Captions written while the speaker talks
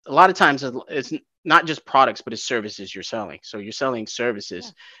a lot of times it's not just products, but it's services you're selling. So you're selling Yeah.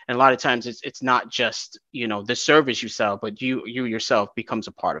 services, and a lot of times it's not just the service you sell, but you yourself becomes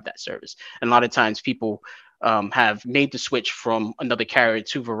a part of that service. And a lot of times people have made the switch from another carrier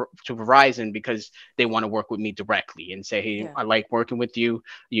to Verizon because they want to work with me directly and say, hey, Yeah. I like working with you.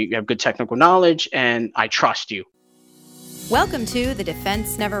 You have good technical knowledge, and I trust you. Welcome to The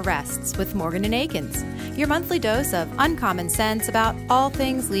Defense Never Rests with Morgan and Akins, your monthly dose of uncommon sense about all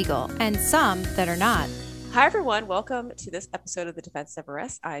things legal and some that are not. Hi, everyone. Welcome to this episode of The Defense Never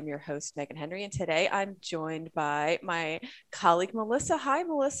Rests. I'm your host, Megan Henry, and today I'm joined by my colleague, Melissa. Hi,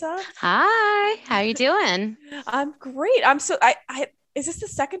 Melissa. Hi, how you doing? I'm great. Is this the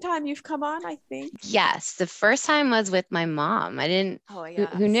second time you've come on, I think? Yes, the first time was with my mom. I didn't, Oh, yeah.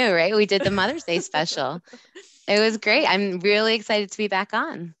 who knew, right? We did the Mother's Day special. It was great. I'm really excited to be back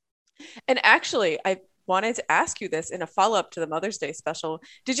on. And actually, I wanted to ask you this in a follow-up to the Mother's Day special.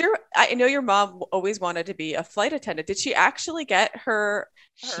 I know your mom always wanted to be a flight attendant. Did she actually get her?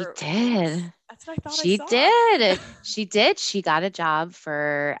 She did. That's what I thought She I saw. did. She did. She got a job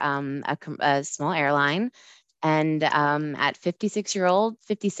for a small airline. And at 56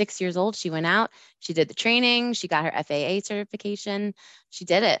 years old, she went out, she did the training, she got her FAA certification, she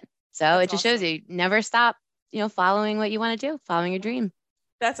did it. So That's it just awesome. shows you never stop, following what you want to do, following your dream.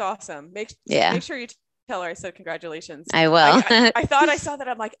 That's awesome. Make sure you tell her I said congratulations. I will. I thought I saw that.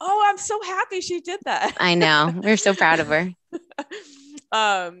 I'm like, oh, I'm so happy she did that. I know. We're so proud of her.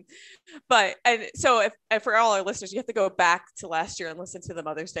 But so if for all our listeners, you have to go back to last year and listen to the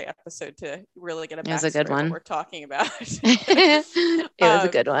Mother's Day episode to really get a backstory was a good one. of what we're talking about. It was a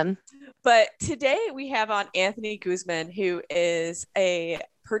good one. But today we have on Anthony Guzman, who is a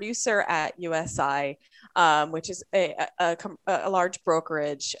producer at USI, which is a large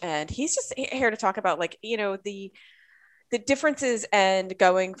brokerage, and he's just here to talk about the differences and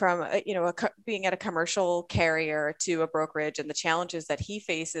going from being at a commercial carrier to a brokerage and the challenges that he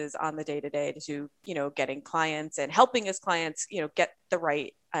faces on the day-to-day to getting clients and helping his clients get the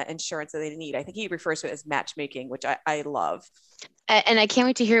right insurance that they need. I think he refers to it as matchmaking, which I love. And I can't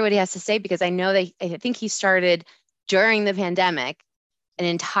wait to hear what he has to say, because I know that I think he started during the pandemic an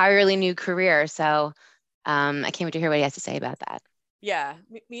entirely new career. So I can't wait to hear what he has to say about that. Yeah,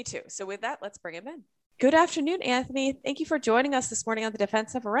 me too. So with that, let's bring him in. Good afternoon, Anthony. Thank you for joining us this morning on the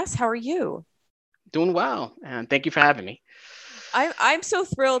Defense Never Rests. How are you? Doing well, and thank you for having me. I'm so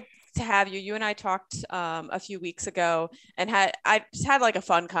thrilled to have you. You and I talked a few weeks ago, and I just had like a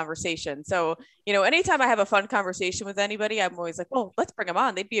fun conversation. So anytime I have a fun conversation with anybody, I'm always like, well, let's bring them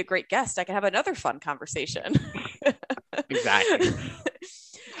on. They'd be a great guest. I can have another fun conversation. Exactly.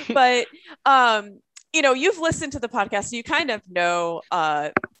 But you've listened to the podcast, so you kind of know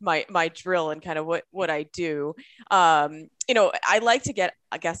my drill and kind of what I do. I like to get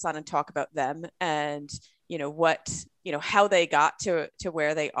a guest on and talk about them and how they got to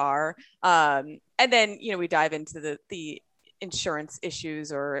where they are, and then we dive into the insurance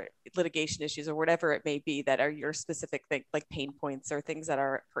issues or litigation issues or whatever it may be that are your specific thing, like pain points or things that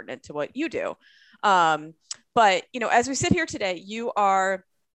are pertinent to what you do. But as we sit here today,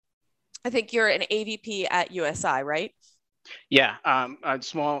 I think you're an AVP at USI, right? Yeah, a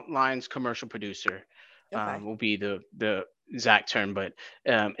small lines commercial producer will be the exact term, but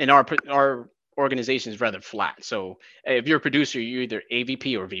in our organization is rather flat. So if you're a producer, you're either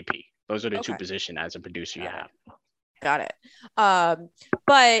AVP or VP. Those are the two positions as a producer you have. Got it.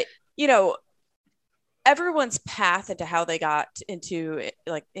 But everyone's path into how they got into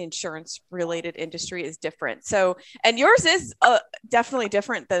like insurance related industry is different. So, and yours is definitely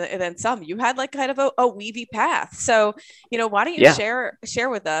different than some. You had like kind of a weavy path. So, why don't you share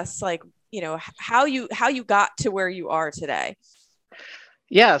with us like, how you got to where you are today?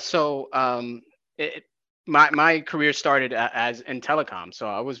 Yeah. So, my career started as in telecom. So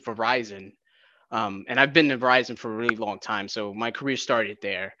I was Verizon. And I've been in Verizon for a really long time. So my career started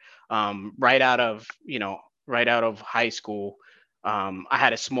there. Right out of high school. I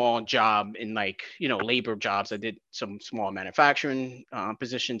had a small job in labor jobs. I did some small manufacturing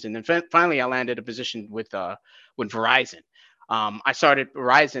positions, and then finally I landed a position with Verizon. I started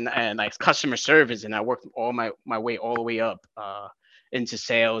Verizon and like customer service, and I worked all my way all the way up into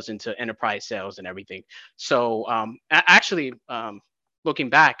sales, into enterprise sales, and everything. So actually, looking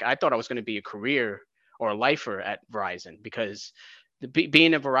back, I thought I was going to be a career or a lifer at Verizon, because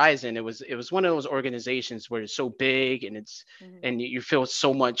being at Verizon, it was one of those organizations where it's so big and and you feel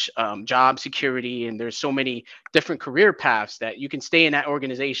so much job security, and there's so many different career paths that you can stay in that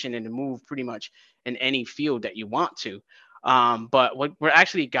organization and move pretty much in any field that you want to. But what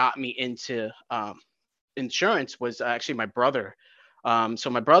actually got me into insurance was actually my brother. So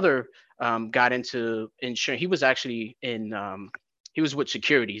my brother got into insurance. He was actually he was with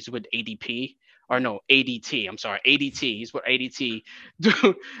securities with ADP or no ADT. I'm sorry, ADT. He's with ADT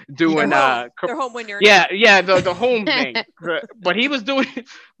doing They're home when you're yeah, not. yeah, the home thing. But he was doing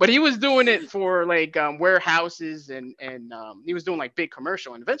it for like warehouses and he was doing like big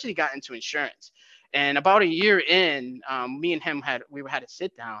commercial and eventually got into insurance. And about a year in, me and him had a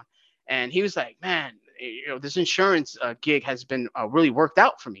sit down, and he was like, "Man, this insurance gig has been really worked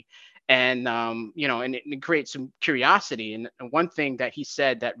out for me." And and it creates some curiosity. And one thing that he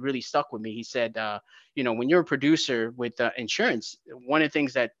said that really stuck with me, he said, when you're a producer with insurance, one of the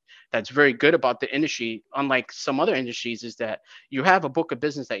things that's very good about the industry, unlike some other industries, is that you have a book of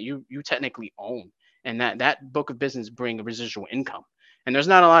business that you technically own, and that book of business bring a residual income. And there's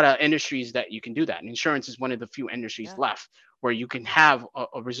not a lot of industries that you can do that. And insurance is one of the few industries left where you can have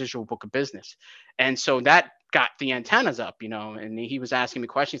a residual book of business. And so that got the antennas up, and he was asking me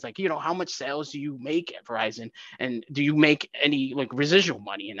questions like, how much sales do you make at Verizon? And do you make any like residual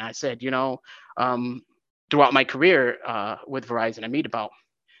money? And I said, throughout my career with Verizon, I made about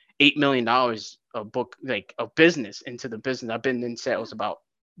 $8 million of book, like of business into the business. I've been in sales about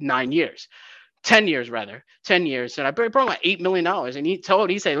 9 years. 10 years rather, 10 years. And I brought like $8 million. And he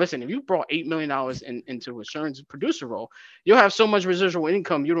said, listen, if you brought $8 million into insurance producer role, you'll have so much residual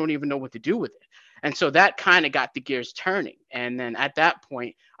income, you don't even know what to do with it. And so that kind of got the gears turning. And then at that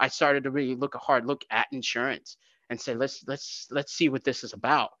point, I started to really look a hard look at insurance and say, let's see what this is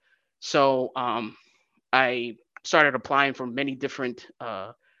about. So I started applying for many different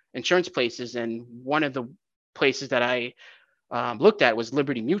insurance places. And one of the places that I looked at was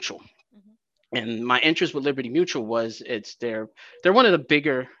Liberty Mutual. And my interest with Liberty Mutual was they're one of the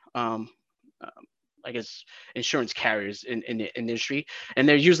bigger I guess insurance carriers in the industry, and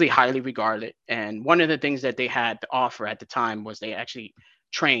they're usually highly regarded. And one of the things that they had to offer at the time was they actually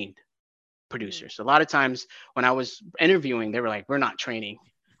trained producers. A lot of times when I was interviewing, they were like, "We're not training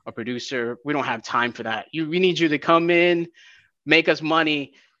a producer. We don't have time for that. We need you to come in, make us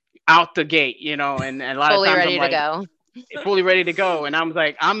money out the gate, And a lot Fully of times ready I'm to like, go. fully ready to go. And I'm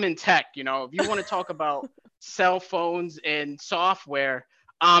like, I'm in tech, if you want to talk about cell phones and software,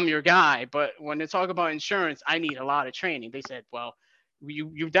 I'm your guy. But when they talk about insurance, I need a lot of training. They said, well,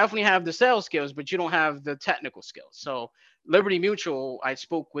 you definitely have the sales skills, but you don't have the technical skills. So Liberty Mutual, I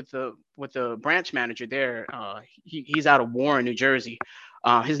spoke with the branch manager there. He's out of Warren, New Jersey.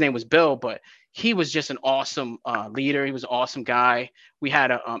 His name was Bill, but he was just an awesome leader. He was an awesome guy. We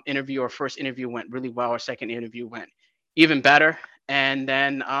had a interview. Our first interview went really well. Our second interview went even better. And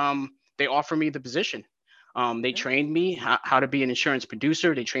then they offered me the position. They trained me how to be an insurance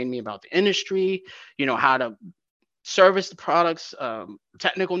producer. They trained me about the industry, how to service the products,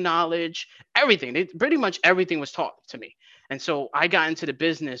 technical knowledge, everything. Pretty much everything was taught to me. And so I got into the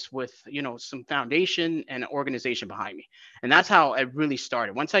business with, some foundation and an organization behind me. And that's how it really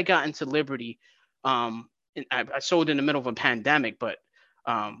started. Once I got into Liberty, I sold in the middle of a pandemic, but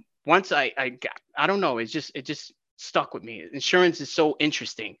once I don't know, it just stuck with me. Insurance is so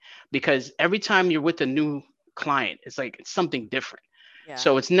interesting because every time you're with a new client, it's like it's something different. Yeah.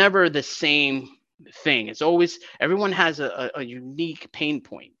 So it's never the same thing. It's always everyone has a unique pain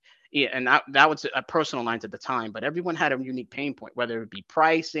point. Yeah, and that was a personal lines at the time, but everyone had a unique pain point, whether it be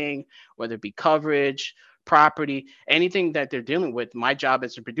pricing, whether it be coverage, property, anything that they're dealing with. My job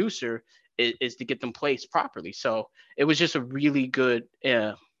as a producer is to get them placed properly. So it was just a really good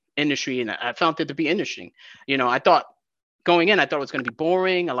industry, and I found it to be interesting. I thought going in, I thought it was going to be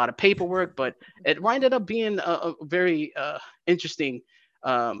boring, a lot of paperwork, but it ended up being a very interesting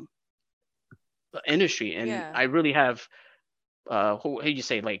industry. And I really have, how do you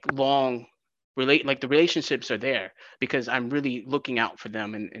say, like the relationships are there because I'm really looking out for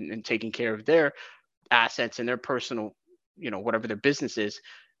them and taking care of their assets and their personal, whatever their business is.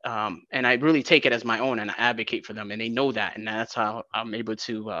 And I really take it as my own and I advocate for them, and they know that. And that's how I'm able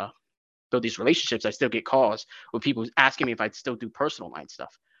to build these relationships. I still get calls with people asking me if I'd still do personal line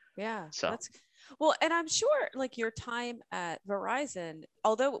stuff. Yeah. So That's well, and I'm sure like your time at Verizon,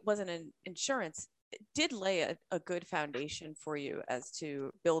 although it wasn't in insurance, it did lay a good foundation for you as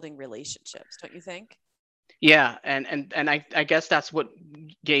to building relationships, don't you think? yeah, and I guess that's what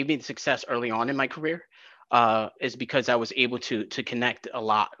gave me the success early on in my career. Is because I was able to connect a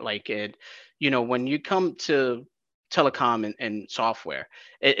lot. Like when you come to telecom and software,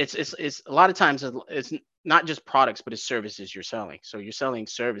 it's a lot of times it's not just products, but it's services you're selling. So you're selling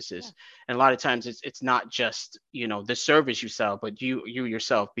services, and a lot of times it's not just the service you sell, but you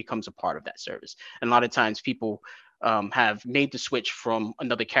yourself becomes a part of that service. And a lot of times people have made the switch from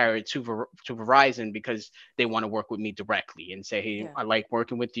another carrier to Verizon because they want to work with me directly and say, hey, Yeah. I like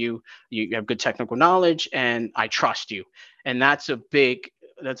working with you. You have good technical knowledge, and I trust you. And that's a big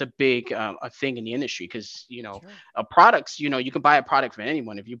a thing in the industry because Sure. products, you can buy a product from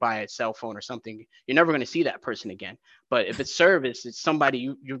anyone. If you buy a cell phone or something, you're never going to see that person again. But if it's service, it's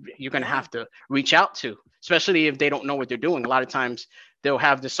somebody you're going to Yeah. have to reach out to, especially if they don't know what they're doing. A lot of times they'll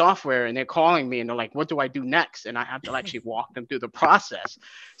have the software and they're calling me and they're like, what do I do next? And I have to actually walk them through the process.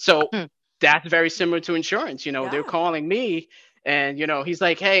 So Hmm. that's very similar to insurance. They're Yeah. calling me and, he's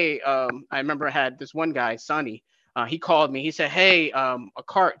like, hey, I remember I had this one guy, Sonny, he called me. He said, hey, a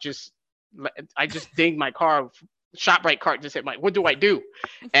cart I just dinged my car. ShopRite cart just hit what do I do?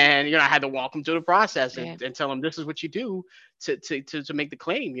 And, I had to walk him through the process Yeah. and tell him this is what you do to make the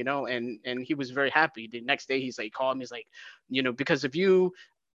claim, and he was very happy. The next day he called me, he's like, because of you,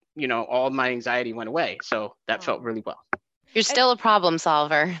 all my anxiety went away. So that felt Oh. really well. You're still a problem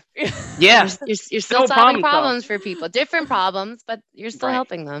solver. Yeah. You're still No solving problem solved. problems for people, different problems, but you're still Right.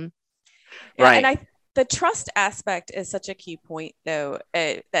 helping them. Yeah, Right. and the trust aspect is such a key point, though,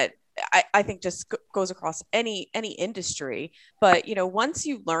 that I think just goes across any industry. But once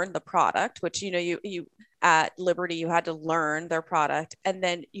you learn the product, which you at Liberty you had to learn their product, and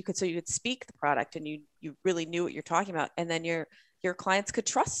then you could speak the product, and you really knew what you're talking about, and then your clients could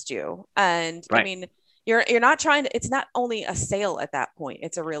trust you. And I Right. mean, you're not trying to. It's not only a sale at that point;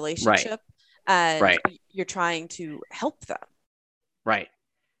 it's a relationship, and Right. you're trying to help them. Right.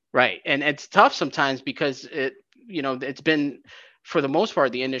 Right. And it's tough sometimes because it's been, for the most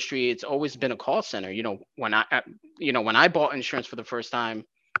part, the industry, it's always been a call center. When I bought insurance for the first time,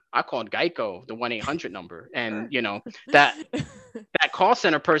 I called Geico, the 1-800 number. And, Sure. that call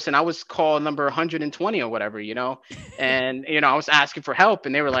center person, I was call number 120 or whatever, and, I was asking for help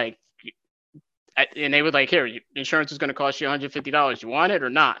and they were like, here, insurance is going to cost you $150. You want it or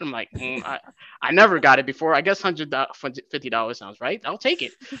not? I'm like, I never got it before. I guess $150 sounds right. I'll take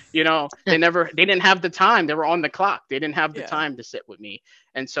it. They didn't have the time. They were on the clock. They didn't have the Yeah. time to sit with me.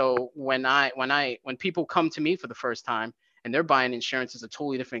 And so when people come to me for the first time and they're buying insurance, it's a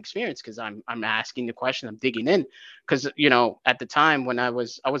totally different experience because I'm asking the question, I'm digging in. Because, at the time when I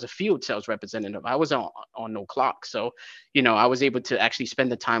was a field sales representative, I was on no clock. So, I was able to actually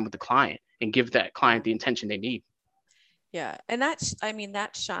spend the time with the client and give that client the attention they need. Yeah, and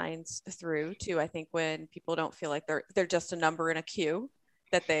that shines through too. I think when people don't feel like they're just a number in a queue,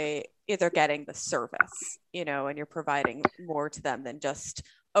 that they're getting the service, and you're providing more to them than just,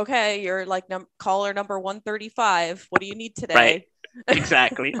 okay, you're like caller number 135. What do you need today? Right.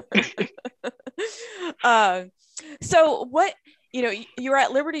 Exactly. So what, you were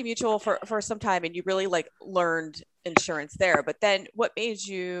at Liberty Mutual for some time and you really learned insurance there, but then what made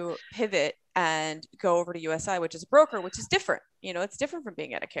you pivot and go over to USI, which is a broker, which is different, it's different from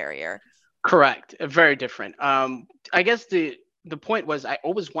being at a carrier. Correct. Very different. I guess the point was I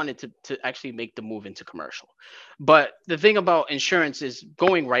always wanted to actually make the move into commercial. But the thing about insurance is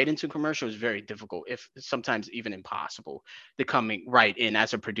going right into commercial is very difficult, if sometimes even impossible, to coming right in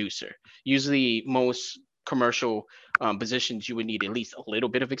as a producer. Usually most commercial positions, you would need at least a little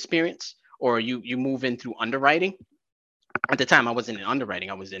bit of experience, or you move in through underwriting. At the time, I wasn't in underwriting,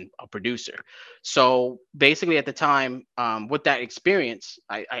 I was in a producer. So basically at the time, with that experience,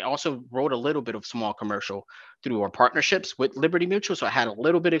 I also wrote a little bit of small commercial through our partnerships with Liberty Mutual. So I had a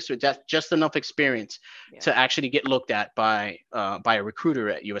little bit of just enough experience to actually get looked at by a recruiter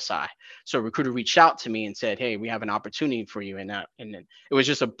at USI. So a recruiter reached out to me and said, hey, we have an opportunity for you. And then it was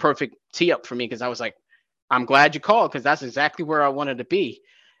just a perfect tee up for me because I was like, I'm glad you called because that's exactly where I wanted to be.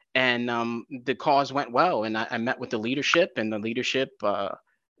 And the cause went well, and I met with the leadership, and the leadership. The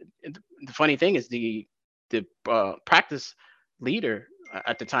funny thing is the practice leader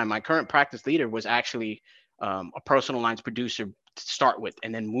at the time, my current practice leader, was actually a personal lines producer to start with,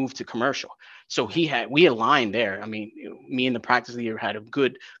 and then moved to commercial. So we aligned there. I mean, me and the practice leader had a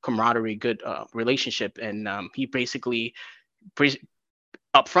good camaraderie, good relationship, and he basically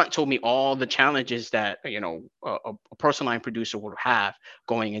up front told me all the challenges that a personal line producer would have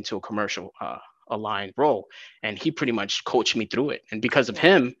going into a commercial aligned role, and he pretty much coached me through it. And because of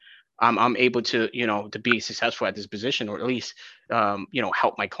him, I'm able to to be successful at this position, or at least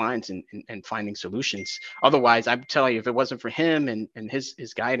help my clients in finding solutions. Otherwise, I'm telling you, if it wasn't for him and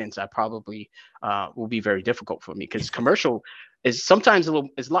his guidance, I probably will be very difficult for me, because commercial is sometimes a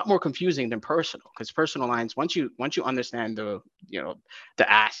lot more confusing than personal, because personal lines, once you understand how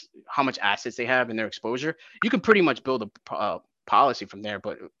much assets they have and their exposure, you can pretty much build a policy from there.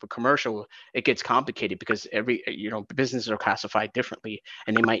 But for commercial, it gets complicated because every businesses are classified differently,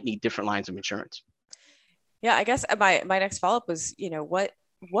 and they might need different lines of insurance. Yeah, I guess my next follow-up was,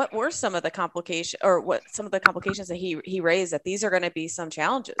 what were some of the complications, or what some of the complications that he raised, that these are going to be some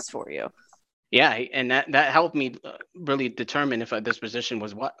challenges for you? Yeah, and that helped me really determine if this position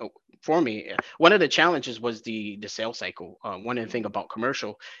was what for me. One of the challenges was the sales cycle. One of the thing about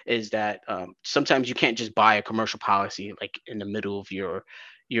commercial is that sometimes you can't just buy a commercial policy like in the middle of your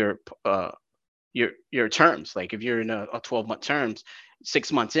uh, your terms. Like if you're in a 12-month terms,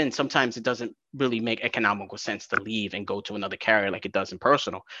 6 months in, sometimes it doesn't really make economical sense to leave and go to another carrier like it does in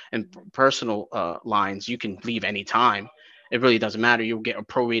personal. And personal lines, you can leave anytime. It really doesn't matter. You'll get a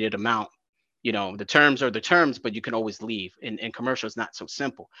prorated amount. The terms are the terms, but you can always leave. In commercial, it's not so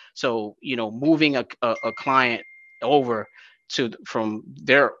simple. So moving a client over from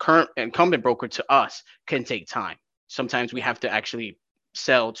their current incumbent broker to us can take time. Sometimes we have to actually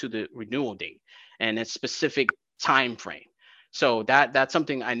sell to the renewal date and a specific time frame. So that's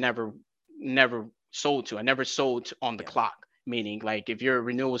something I never sold to. I never sold on the clock, meaning like if your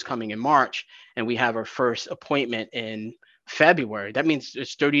renewal is coming in March and we have our first appointment in February, that means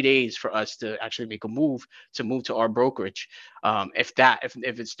it's 30 days for us to actually make a move to our brokerage. If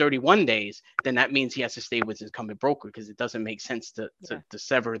it's 31 days, then that means he has to stay with his incumbent broker, because it doesn't make sense to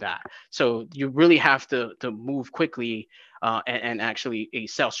sever that. So you really have to move quickly and actually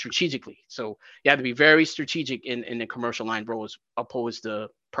sell strategically. So you have to be very strategic in the commercial line roles, opposed to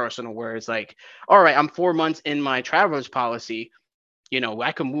personal, where it's like, all right, I'm 4 months in my traveler's policy,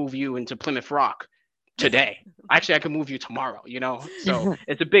 I can move you into Plymouth Rock today. Actually, I can move you tomorrow, so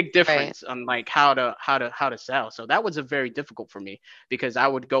it's a big difference on like how to sell. So that was a very difficult for me, because I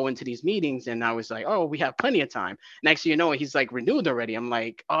would go into these meetings and I was like, oh, we have plenty of time. Next thing you know, he's like renewed already. I'm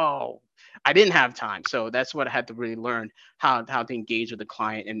like, oh, I didn't have time. So that's what I had to really learn, how to engage with the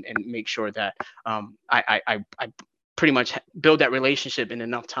client and make sure that I pretty much build that relationship in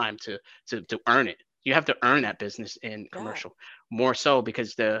enough time to earn it. You have to earn that business in commercial more so,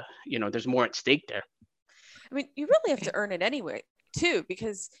 because there's more at stake there. I mean, you really have to earn it anyway, too,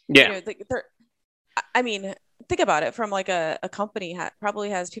 because, I mean, think about it from like a company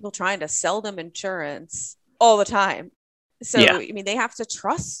probably has people trying to sell them insurance all the time. So, I mean, they have to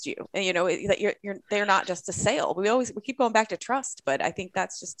trust you, and, that they're not just a sale. We keep going back to trust, but I think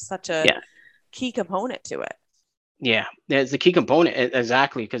that's just such a key component to it. Yeah, there's a key component.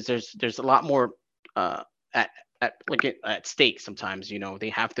 Exactly. Because there's a lot more at stake. Sometimes they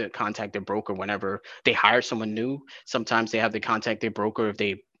have to contact their broker whenever they hire someone new. Sometimes they have to contact their broker if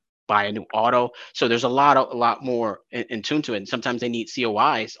they buy a new auto. So there's a lot more in tune to it. And sometimes they need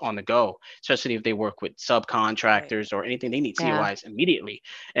COIs on the go, especially if they work with subcontractors or anything. They need COIs immediately,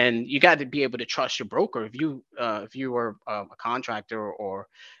 and you got to be able to trust your broker. If you are a contractor, or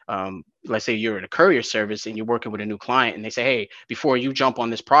let's say you're in a courier service and you're working with a new client, and they say, hey, before you jump on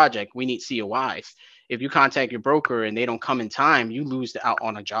this project, we need COIs. If you contact your broker and they don't come in time, you lose out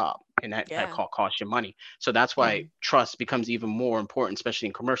on a job, and that costs you money. So that's why trust becomes even more important, especially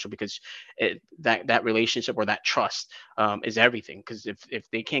in commercial, because that relationship or that trust is everything. Because if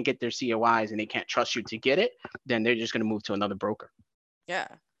they can't get their COIs and they can't trust you to get it, then they're just going to move to another broker. Yeah.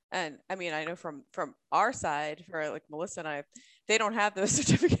 And I mean, I know from our side, for like Melissa and I, they don't have those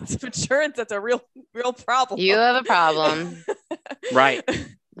certificates of insurance. That's a real problem. You have a problem. Right.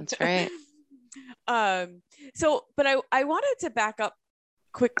 That's right. But I wanted to back up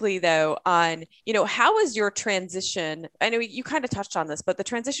quickly though on, how was your transition? I know you kind of touched on this, but the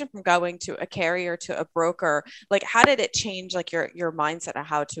transition from going to a carrier to a broker, like how did it change like your mindset of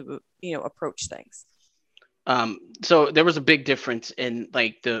how to, approach things? So there was a big difference in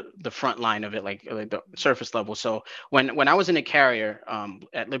like the front line of it, like the surface level. So when I was in a carrier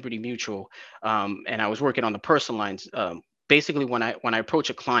at Liberty Mutual, and I was working on the personal lines, basically when I approach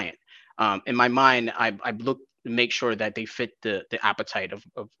a client, in my mind, I look to make sure that they fit the appetite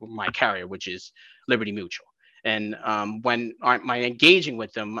of my carrier, which is Liberty Mutual. And when I'm engaging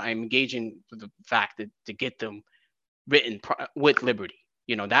with them, I'm engaging with the fact that to get them written with Liberty.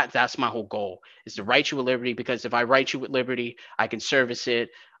 That's my whole goal, is to write you with Liberty, because if I write you with Liberty, I can service it.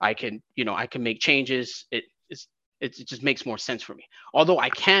 I can make changes. It just makes more sense for me. Although I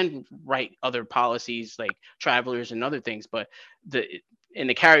can write other policies like travelers and other things, but in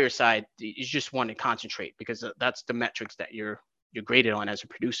the carrier side, you just want to concentrate, because that's the metrics that you're graded on as a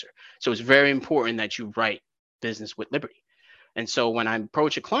producer. So it's very important that you write business with Liberty. And so when I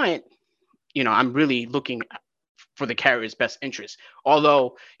approach a client, I'm really looking for the carrier's best interest.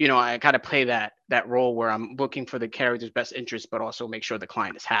 Although, I kind of play that role where I'm looking for the carrier's best interest, but also make sure the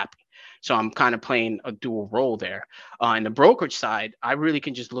client is happy. So I'm kind of playing a dual role there. In the brokerage side, I really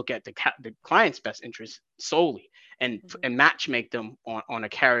can just look at the client's best interest solely and match make them on a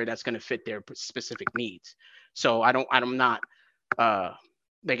carrier that's going to fit their specific needs. So I'm not,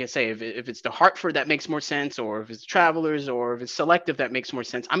 like I say, if it's the Hartford that makes more sense, or if it's Travelers, or if it's Selective that makes more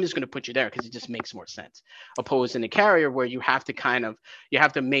sense, I'm just going to put you there because it just makes more sense. Opposed in the carrier where you have to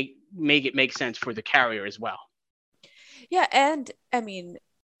make it make sense for the carrier as well. Yeah, and I mean,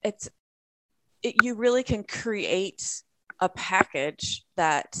 you really can create a package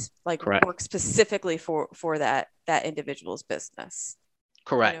that like Correct. works specifically for that individual's business.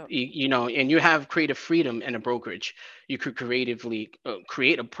 Correct. And you have creative freedom in a brokerage. You could creatively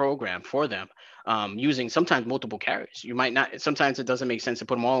create a program for them using sometimes multiple carriers. You might not, sometimes it doesn't make sense to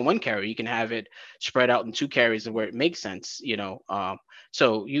put them all in one carrier. You can have it spread out in two carriers where it makes sense,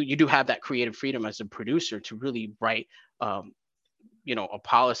 so you do have that creative freedom as a producer to really write, a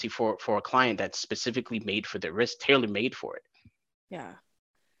policy for a client that's specifically made for their risk, tailor made for it. Yeah.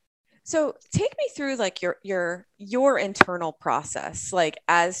 So take me through like your internal process, like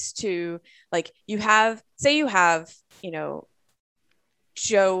as to like you have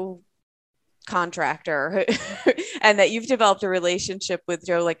Joe contractor and that you've developed a relationship with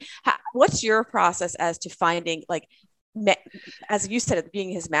Joe. Like what's your process as to finding like, as you said, being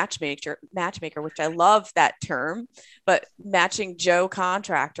his matchmaker, which I love that term, but matching Joe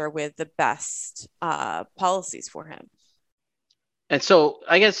contractor with the best policies for him. And so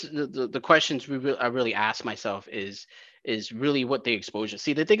I guess the questions I really ask myself is really what the exposure.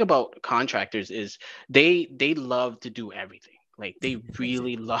 See, the thing about contractors is they love to do everything. Like they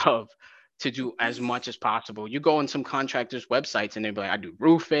really love to do as much as possible. You go on some contractors' websites and they'll be like, I do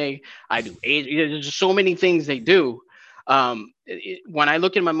roofing, I do there's just so many things they do. When I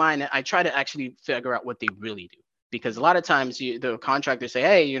look in my mind, I try to actually figure out what they really do. Because a lot of times the contractors say,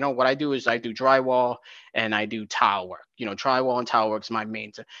 hey, what I do is I do drywall and I do tile work. Drywall and tile work is my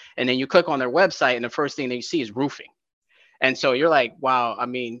main. And then you click on their website and the first thing they see is roofing. And so you're like, wow, I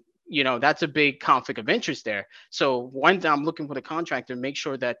mean, that's a big conflict of interest there. So one thing I'm looking for the contractor, make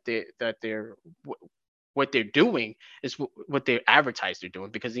sure that they're what they're doing is what they advertise they're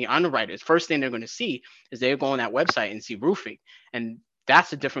doing. Because the underwriters, first thing they're going to see is they'll go on that website and see roofing. And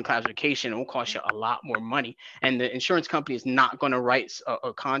that's a different classification. It will cost you a lot more money. And the insurance company is not going to write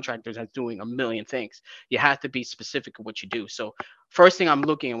a contractor that's doing a million things. You have to be specific of what you do. So first thing I'm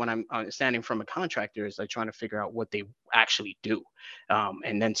looking at when I'm standing from a contractor is like trying to figure out what they actually do.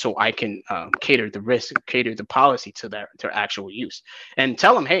 And then so I can cater the risk, cater the policy to their actual use and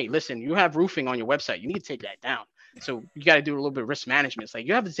tell them, hey, listen, you have roofing on your website. You need to take that down. So you got to do a little bit of risk management. It's like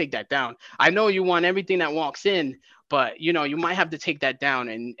you have to take that down. I know you want everything that walks in, but you might have to take that down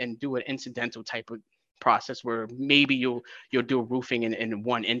and do an incidental type of process where maybe you'll do roofing in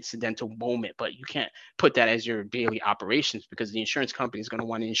one incidental moment, but you can't put that as your daily operations because the insurance company is going to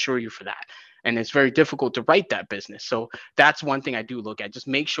want to insure you for that. And it's very difficult to write that business. So that's one thing I do look at. Just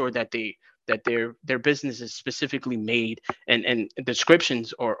make sure that their business is specifically made and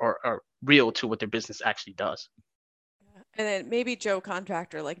descriptions are real to what their business actually does. And then maybe Joe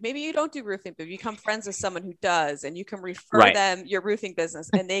contractor, like maybe you don't do roofing, but you become friends with someone who does, and you can refer them your roofing business,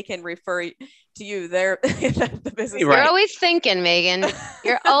 and they can refer to you the business. Right. You're always thinking, Megan.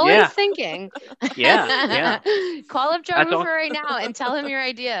 You're always thinking. Yeah. Call up Joe Roofer right now and tell him your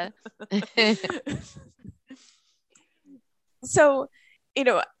idea. So,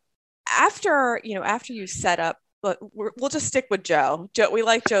 after you set up, but we'll just stick with Joe. We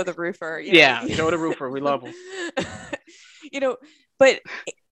like Joe the roofer. Joe the roofer. We love him. But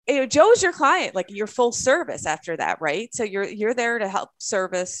Joe's your client, like you're full service after that, right? So you're there to help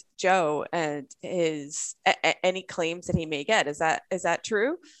service Joe and his any claims that he may get. Is that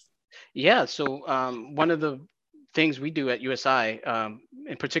true? Yeah. So one of the things we do at USI,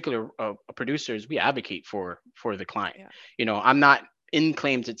 in particular, producers, we advocate for the client. Yeah. I'm not in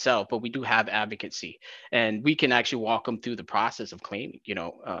claims itself, but we do have advocacy, and we can actually walk them through the process of claiming.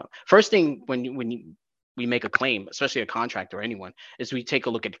 First thing when we make a claim, especially a contract or anyone, is we take a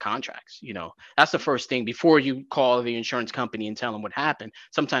look at the contracts. That's the first thing before you call the insurance company and tell them what happened.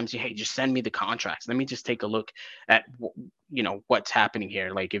 Sometimes hey, just send me the contracts. Let me just take a look at what's happening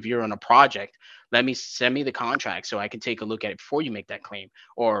here. Like if you're on a project, send me the contract so I can take a look at it before you make that claim,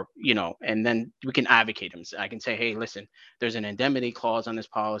 or and then we can advocate them. So I can say, hey, listen, there's an indemnity clause on this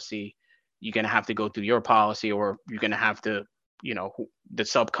policy. You're gonna have to go through your policy, or you're gonna have to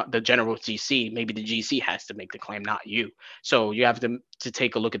the general GC, maybe the GC has to make the claim, not you. So you have to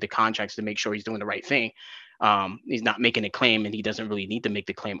take a look at the contracts to make sure he's doing the right thing. he's not making a claim and he doesn't really need to make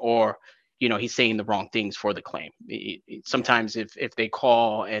the claim, or he's saying the wrong things for the claim. Sometimes if they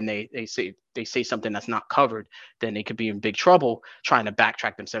call and they say something that's not covered, then they could be in big trouble trying to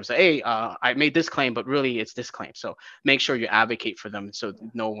backtrack themselves. Say, hey, I made this claim, but really it's this claim. So make sure you advocate for them, so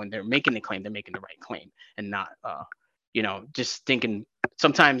when they're making the claim, they're making the right claim, and not just thinking.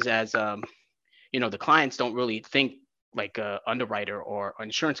 Sometimes as the clients don't really think like a underwriter or an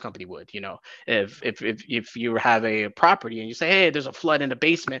insurance company would. If you have a property and you say, hey, there's a flood in the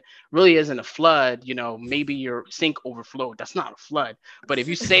basement, really isn't a flood. Maybe your sink overflowed, that's not a flood. But if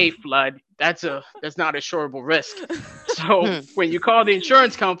you say flood, that's not insurable risk. So when you call the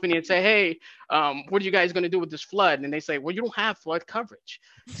insurance company and say, hey, what are you guys going to do with this flood, and they say, well, you don't have flood coverage.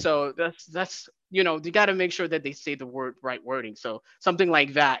 So that's you got to make sure that they say the right wording. So something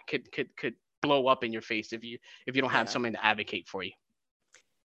like that could blow up in your face if you don't have someone to advocate for you.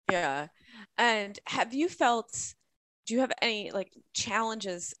 Yeah. And do you have any like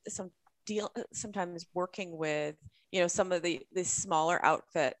challenges sometimes working with some of the smaller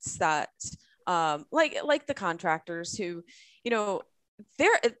outfits that like the contractors who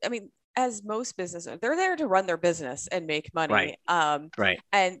as most businesses, they're there to run their business and make money. Right.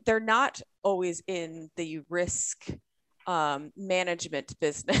 And they're not always in the risk management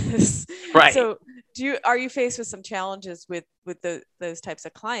business. Right. So are you faced with some challenges with those types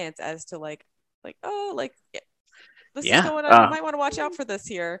of clients as to this is going on, you might want to watch out for this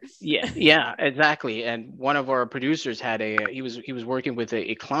here? Yeah, exactly. And one of our producers had he was working with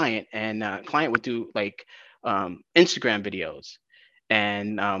a client, and client would do like Instagram videos.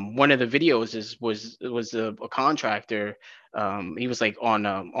 And one of the videos was a contractor. He was like on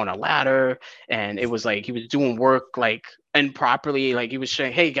a ladder, and it was like he was doing work like improperly. Like he was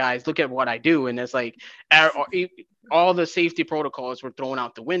saying, "Hey guys, look at what I do," and it's like all the safety protocols were thrown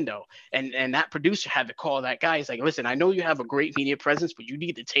out the window. And that producer had to call that guy. He's like, "Listen, I know you have a great media presence, but you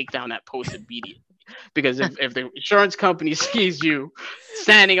need to take down that post immediately." Because if the insurance company sees you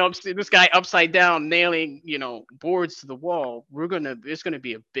standing up, this guy upside down, nailing, boards to the wall, it's gonna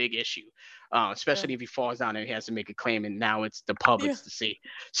be a big issue, especially if he falls down and he has to make a claim, and now it's the public's to see.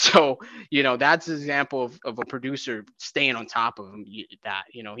 So, that's an example of a producer staying on top of him.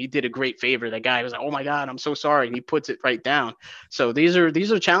 He did a great favor. That guy was like, "Oh my God, I'm so sorry," and he puts it right down. So these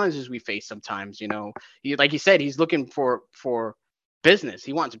are challenges we face sometimes. Like you said, he's looking for business.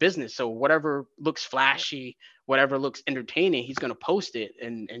 He wants business. So whatever looks flashy, whatever looks entertaining, he's going to post it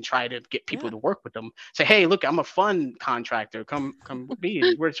and try to get people to work with him. Say, hey, look, I'm a fun contractor. Come with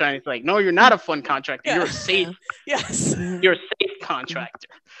me. We're trying to like, no, you're not a fun contractor. You're a safe. Yes. You're a safe contractor.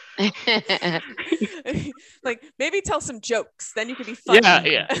 Like maybe tell some jokes, then you can be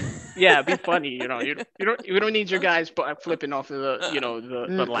funny. Yeah. Be funny. You don't need your guys flipping off of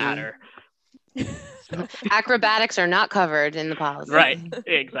the ladder. Acrobatics are not covered in the policy. Right.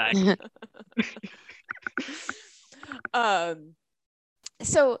 Exactly.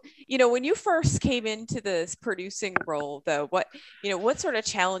 So, when you first came into this producing role, though, what sort of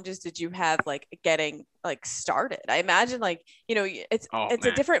challenges did you have, like getting like started? I imagine it's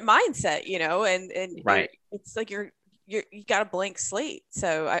a different mindset, and right. It's like you got a blank slate.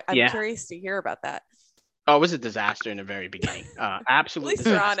 So I'm curious to hear about that. Oh, it was a disaster in the very beginning. Absolute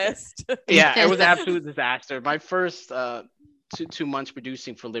disaster. At least you're honest. Yeah, it was an absolute disaster. My first 2 months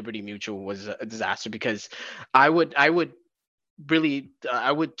producing for Liberty Mutual was a disaster, because I would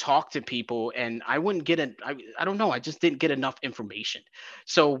talk to people and I wouldn't get I don't know, I just didn't get enough information.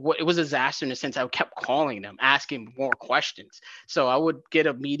 So it was a disaster in the sense I kept calling them, asking more questions. So I would get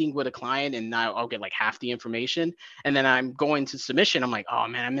a meeting with a client and I'll get like half the information, and then I'm going to submission. I'm like, oh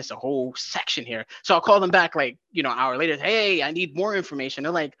man, I missed a whole section here. So I'll call them back like, an hour later, hey, I need more information.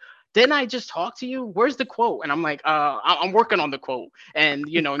 They're like, didn't I just talk to you? Where's the quote? And I'm like, I'm working on the quote. And,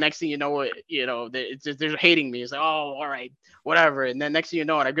 next thing you know, they're hating me. It's like, oh, all right, whatever. And then next thing you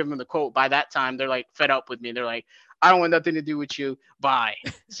know, I give them the quote. By that time, they're like fed up with me. They're like, I don't want nothing to do with you. Bye.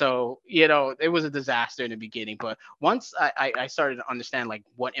 So, it was a disaster in the beginning. But once I started to understand like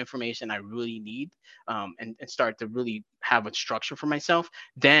what information I really need, and start to really have a structure for myself,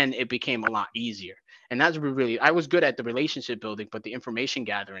 then it became a lot easier. And that's I was good at the relationship building, but the information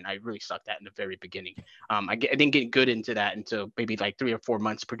gathering, I really sucked at in the very beginning. I didn't get good into that until maybe like 3 or 4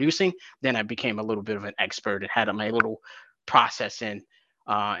 months producing. Then I became a little bit of an expert and had my little process in,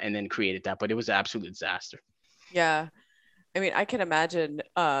 and then created that. But it was an absolute disaster. Yeah. I mean, I can imagine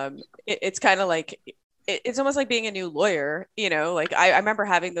it's kind of like, it's almost like being a new lawyer, like I remember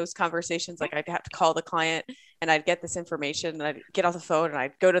having those conversations. Like I'd have to call the client and I'd get this information and I'd get off the phone and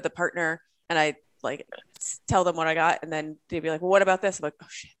I'd go to the partner and I'd like tell them what I got, and then they'd be like, well, what about this? I'm like, oh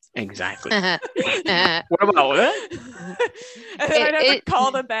shit. Exactly. It, What about what? And then I'd have to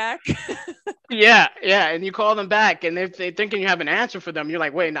call them back. Yeah, yeah, and you call them back, and if they're thinking you have an answer for them, you're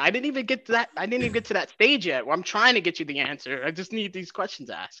like, wait, no, I didn't even get to that. I didn't even get to that stage yet. Well, I'm trying to get you the answer. I just need these questions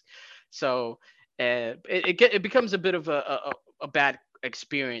asked. So it becomes a bit of a bad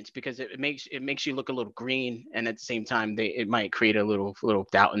experience because it makes you look a little green, and at the same time, it might create a little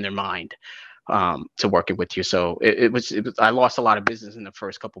doubt in their mind to working with you. So it was I lost a lot of business in the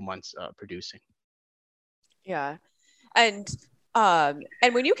first couple months producing. Yeah. And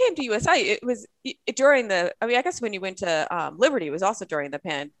when you came to USI, it was during the, I mean, I guess when you went to Liberty, it was also during the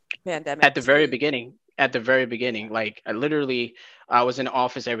pandemic. At the very beginning, like I was in the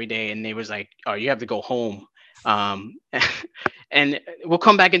office every day, and they was like, oh, you have to go home, um and we'll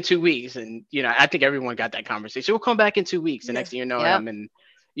come back in 2 weeks. And I think everyone got that conversation. We'll come back in 2 weeks. The Yeah. next thing you know,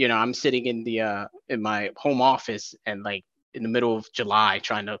 Yep. I'm sitting in my home office, and like in the middle of July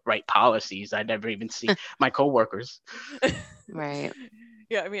trying to write policies. I never even see my coworkers. Right.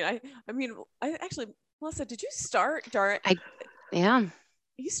 Yeah. I mean, I actually, Melissa, did you start during, Yeah.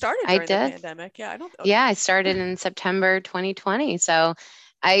 you started I during the did. pandemic? Yeah. I don't. Yeah, I started in September 2020. So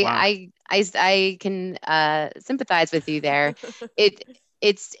I can sympathize with you there.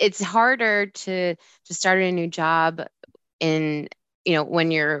 It's harder to start a new job in when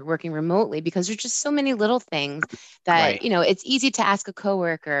you're working remotely, because there's just so many little things that Right. it's easy to ask a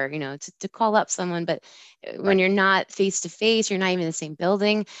coworker to call up someone, but when Right. you're not face to face, you're not even in the same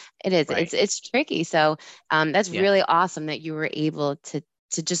building, Right. it's tricky. So that's Yeah. really awesome that you were able to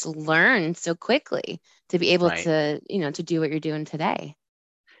just learn so quickly to be able Right. to do what you're doing today.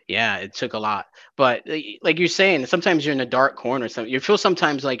 Yeah, it took a lot. But like you're saying, sometimes you're in a dark corner. So you feel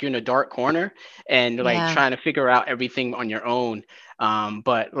sometimes like you're in a dark corner and like Yeah. trying to figure out everything on your own.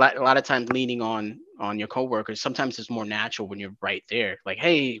 But a lot of times leaning on your coworkers, sometimes it's more natural when you're right there. Like,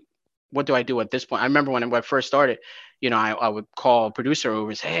 hey, what do I do at this point? I remember when I first started, I would call producer over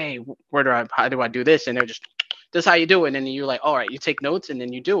and say, hey, how do I do this? And they're just, this is how you do it. And then you're like, all right, you take notes and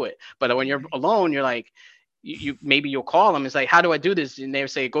then you do it. But when you're alone, you're like, you maybe you'll call them. It's like, how do I do this? And they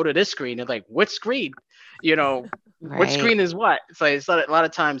say, go to this screen. It's like, what screen? What Right. screen is what? It's like a lot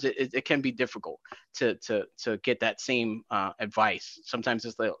of times it can be difficult to get that same advice. Sometimes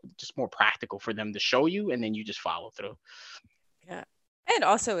it's just more practical for them to show you, and then you just follow through. Yeah. And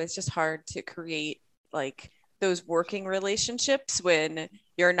also it's just hard to create like those working relationships when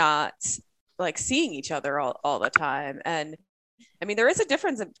you're not like seeing each other all the time. And I mean, there is a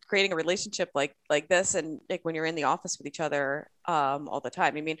difference in creating a relationship like this and like when you're in the office with each other all the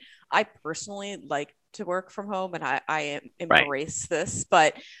time. I mean, I personally like to work from home, and I embrace this,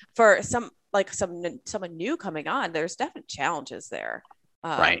 but for someone new coming on, there's definite challenges there.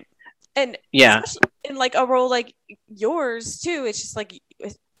 Right. And Yeah. especially in like a role like yours too, it's just like,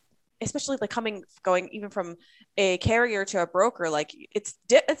 especially like going even from a carrier to a broker, like it's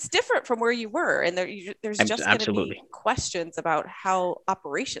different from where you were, and there's just going to be questions about how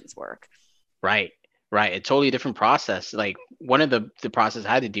operations work. Right. A totally different process. Like one of the process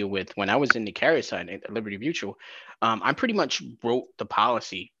I had to deal with when I was in the carrier side at Liberty Mutual, I pretty much wrote the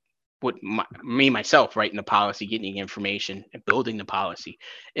policy with myself writing the policy, getting the information, and building the policy.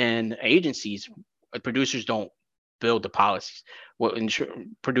 And agencies, producers don't build the policies. What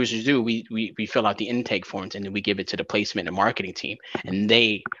producers do, we fill out the intake forms, and then we give it to the placement and marketing team, and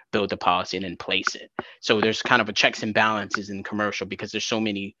they build the policy and then place it. So there's kind of a checks and balances in commercial because there's so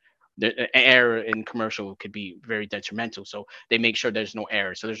many. The error in commercial could be very detrimental, so they make sure there's no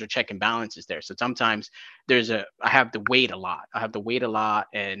error. So there's a check and balances there. So sometimes I have to wait a lot.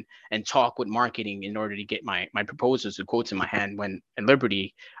 And talk with marketing in order to get my proposals and quotes in my hand. When in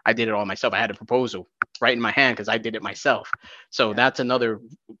Liberty, I did it all myself. I had a proposal right in my hand because I did it myself. So that's another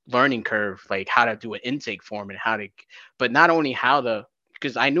learning curve, like how to do an intake form and but not only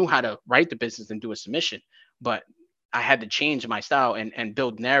because I knew how to write the business and do a submission, but I had to change my style and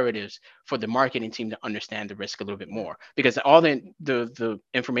build narratives for the marketing team to understand the risk a little bit more, because all the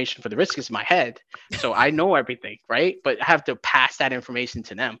information for the risk is in my head. So I know everything, right? But I have to pass that information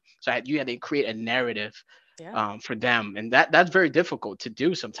to them. So you had to create a narrative for them. And that's very difficult to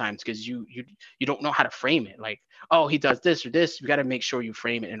do sometimes because you don't know how to frame it. Like, oh, he does this or this. You got to make sure you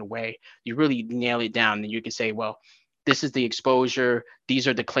frame it in a way you really nail it down. And you can say, well, this is the exposure. These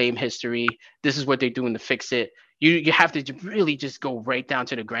are the claim history. This is what they're doing to fix it. You have to really just go right down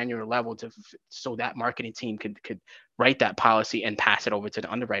to the granular level so that marketing team could write that policy and pass it over to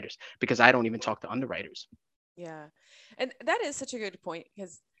the underwriters, because I don't even talk to underwriters. Yeah. And that is such a good point,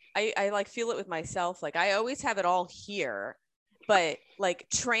 because I like feel it with myself. Like I always have it all here, but like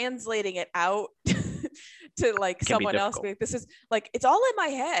translating it out to like Can be someone else difficult. be like, this is like, it's all in my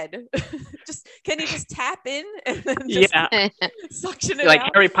head. Just, can you just tap in and then just suction it Like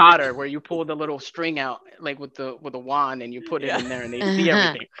out? Harry Potter, where you pull the little string out, like with the wand, and you put it in there, and they see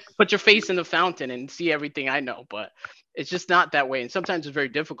everything. Put your face in the fountain and see everything. I know, but it's just not that way. And sometimes it's very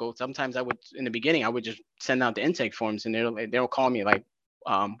difficult. Sometimes I would, in the beginning, I would just send out the intake forms, and they'll call me like,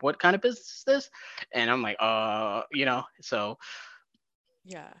 what kind of business is this? And I'm like, so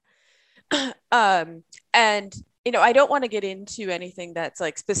Yeah. And I don't want to get into anything that's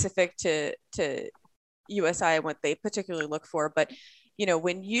like specific to USI and what they particularly look for, but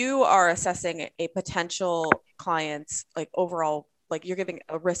when you are assessing a potential client's like overall, like you're giving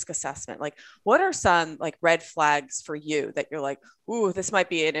a risk assessment, like what are some like red flags for you that you're like, ooh, this might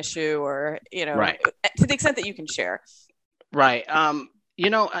be an issue, or right. to the extent that you can share. Right.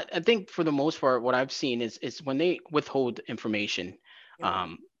 I think for the most part, what I've seen is when they withhold information,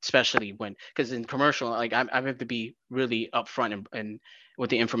 especially because in commercial, like I have to be really upfront and with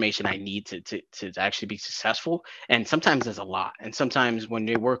the information I need to actually be successful. And sometimes there's a lot. And sometimes when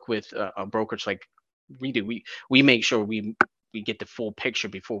they work with a brokerage like we do, we make sure we get the full picture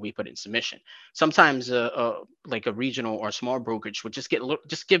before we put in submission. Sometimes like a regional or small brokerage would just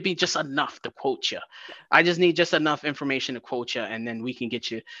give me just enough to quote you. I just need just enough information to quote you, and then we can get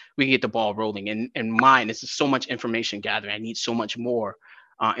the ball rolling. And mine is so much information gathering. I need so much more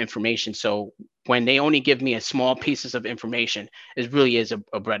information. So when they only give me a small pieces of information, it really is a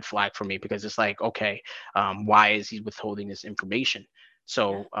red flag for me, because it's like, okay, why is he withholding this information?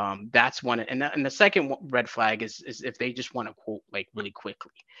 So that's one. And the second red flag is if they just want to quote like really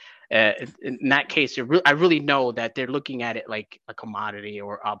quickly. In that case, I really know that they're looking at it like a commodity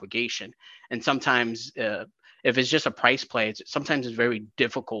or obligation. And sometimes if it's just a price play, sometimes it's very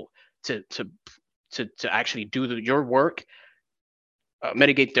difficult to actually do your work,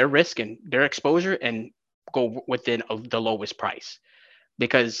 mitigate their risk and their exposure, and go within the lowest price.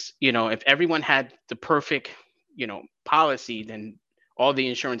 Because if everyone had the perfect policy, then all the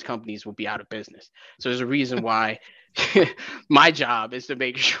insurance companies will be out of business. So there's a reason why my job is to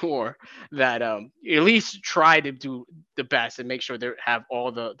make sure that at least try to do the best and make sure they have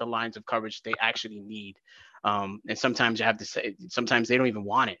all the lines of coverage they actually need. And sometimes you have to say, sometimes they don't even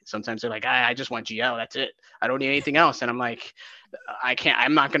want it. Sometimes they're like, I just want GL. That's it. I don't need anything else. And I'm like,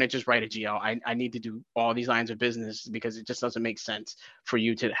 I'm not going to just write a GL. I need to do all these lines of business, because it just doesn't make sense for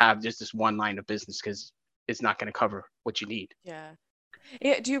you to have just this one line of business, because it's not going to cover what you need. Yeah.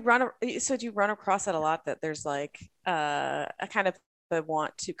 Do you run across that a lot, that there's like a kind of a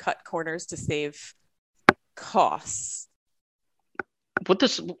want to cut corners to save costs? With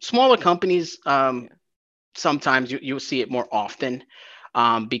the smaller companies, sometimes you'll see it more often,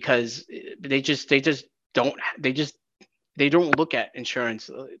 because they don't look at insurance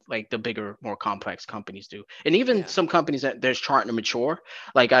like the bigger, more complex companies do. And even some companies that they're starting to mature.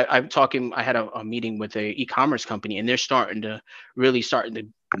 Like I had a meeting with a e-commerce company, and they're starting to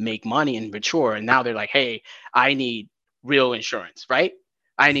make money and mature. And now they're like, hey, I need real insurance, right?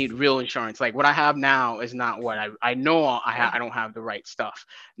 I need real insurance. Like what I have now is not what I know. I don't have the right stuff.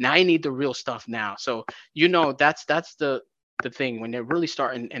 Now I need the real stuff now. So that's the thing. When they're really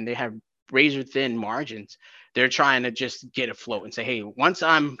starting and they have razor thin margins, they're trying to just get afloat and say, hey, once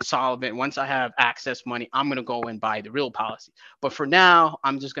I'm solvent, once I have access money, I'm going to go and buy the real policy. But for now,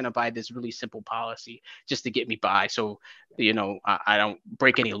 I'm just going to buy this really simple policy just to get me by. So, I don't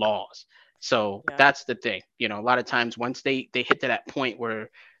break any laws. So that's the thing. A lot of times once they hit to that point where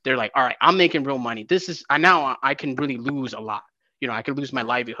they're like, all right, I'm making real money. Now I can really lose a lot. I could lose my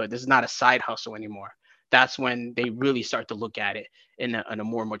livelihood. This is not a side hustle anymore. That's when they really start to look at it in a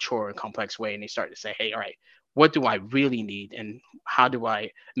more mature and complex way. And they start to say, hey, all right, what do I really need? And how do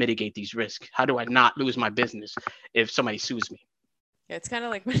I mitigate these risks? How do I not lose my business if somebody sues me? Yeah, it's kind of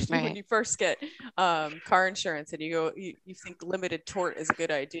like when you first get car insurance and you think limited tort is a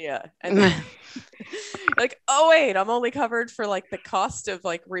good idea. And then like, oh, wait, I'm only covered for like the cost of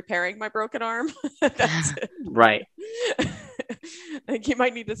like repairing my broken arm. That's it. Right. I think you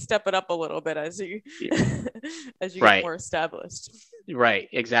might need to step it up a little bit as you right. get more established. Right.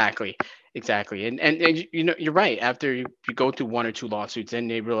 Exactly. And you're right. After you go through one or two lawsuits, then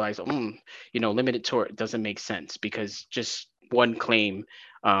they realize, limited tort doesn't make sense, because just one claim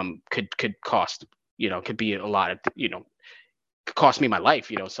could cost, could be a lot of, could cost me my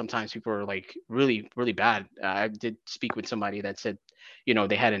life. Sometimes people are like really, really bad. I did speak with somebody that said,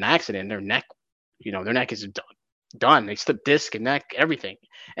 they had an accident, their neck is done. They slipped disc and neck, everything.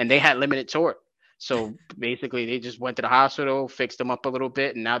 And they had limited tort. So basically they just went to the hospital, fixed them up a little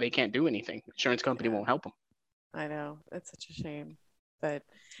bit, and now they can't do anything. Insurance company won't help them. I know, it's such a shame. And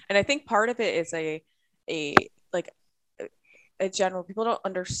I think part of it is a like a general, people don't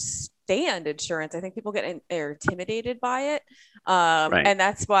understand insurance. I think people are intimidated by it. Right. And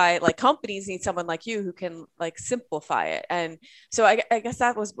that's why like companies need someone like you who can like simplify it. And so I guess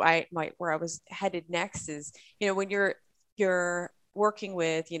that was where I was headed next is, when you're working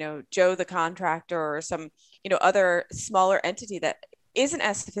with, Joe, the contractor, or some, other smaller entity that isn't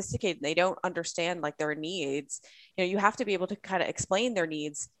as sophisticated and they don't understand like their needs, you have to be able to kind of explain their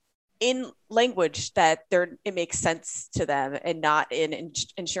needs in language that it makes sense to them and not in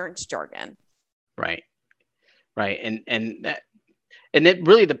insurance jargon. Right. And it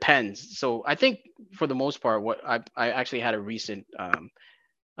really depends. So I think for the most part, what I actually had a recent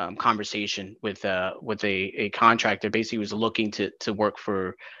conversation with a contractor. Basically was looking to work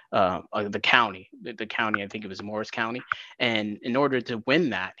for the county. The county, I think it was Morris County, and in order to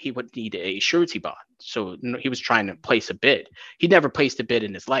win that, he would need a surety bond. So he was trying to place a bid. He never placed a bid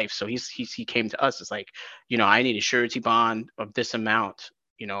in his life, so he came to us. It's like, I need a surety bond of this amount.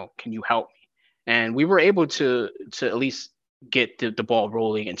 Can you help me? And we were able to at least get the ball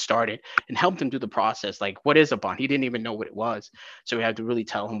rolling and started and helped him do the process. Like, what is a bond? He didn't even know what it was. So we had to really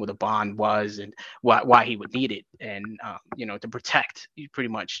tell him what a bond was and why he would need it. And, to protect you pretty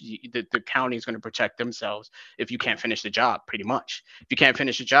much, the county is going to protect themselves if you can't finish the job, pretty much. If you can't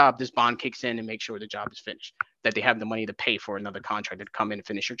finish the job, this bond kicks in and makes sure the job is finished, that they have the money to pay for another contractor to come in and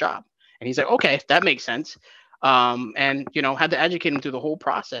finish your job. And he's like, okay, that makes sense. And had to educate him through the whole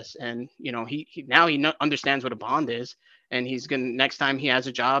process. And he now understands what a bond is, and he's gonna, next time he has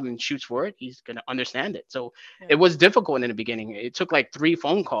a job and shoots for it, he's gonna understand it. So it was difficult in the beginning. It took like 3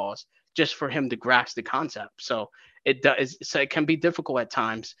 phone calls just for him to grasp the concept. So it does. So it can be difficult at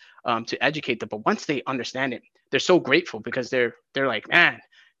times to educate them, but once they understand it, they're so grateful because they're like, man,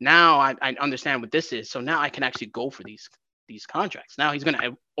 now I understand what this is. So now I can actually go for these contracts. Now he's going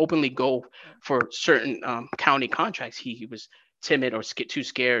to openly go for certain county contracts he was timid or too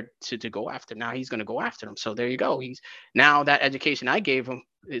scared to go after. Now he's going to go after them. So there you go. He's now, that education I gave him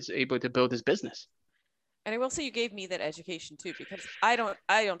is able to build his business. And I will say you gave me that education too, because I don't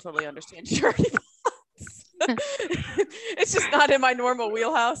totally understand surety bonds. It's just not in my normal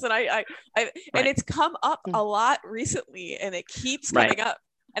wheelhouse. And I and it's come up a lot recently, and it keeps coming up.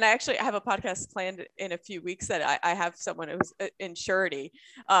 And I have a podcast planned in a few weeks that I have someone who's in surety.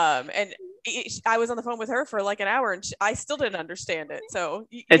 And I was on the phone with her for like an hour, and I still didn't understand it. So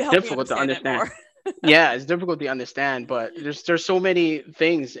it's difficult to understand. Yeah, it's difficult to understand, but there's so many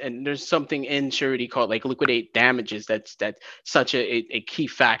things, and there's something in surety called like liquidate damages. That's such a key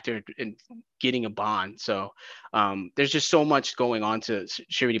factor in getting a bond. So there's just so much going on to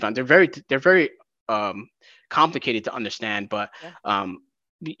surety bonds. They're very complicated to understand, but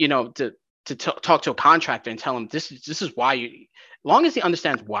to talk to a contractor and tell him this is why as long as he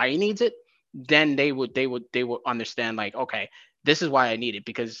understands why he needs it, then they would understand, like, okay, this is why I need it,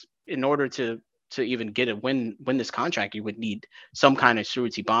 because in order to even win this contract, you would need some kind of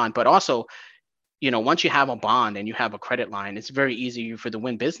surety bond. But also, once you have a bond and you have a credit line, it's very easy for the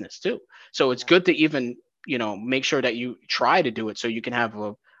win business too. So it's good to even make sure that you try to do it so you can have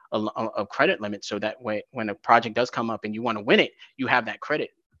a credit limit, so that way when a project does come up and you want to win it, you have that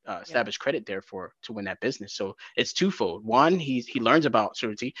credit established credit there to win that business. So it's twofold. One, he learns about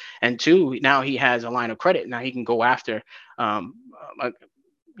surety, and 2, now he has a line of credit. Now he can go after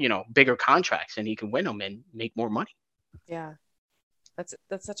bigger contracts, and he can win them and make more money. Yeah, that's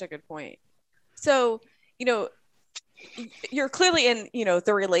such a good point. So you're clearly in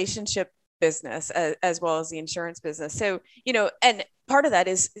the relationship business as well as the insurance business. So and part of that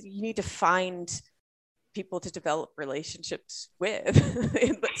is you need to find people to develop relationships with.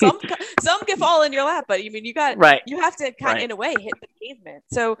 some can fall in your lap, but you have to kind of in a way hit the pavement.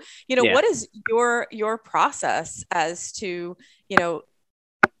 So what is your process as to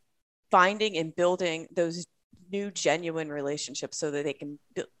finding and building those new genuine relationships so that they can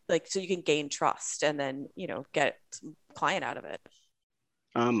so you can gain trust and then get some client out of it?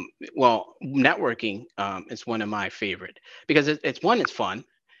 Well, networking is one of my favorite, because it's fun,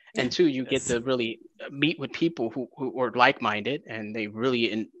 and 2, you get to really meet with people who are like-minded, and they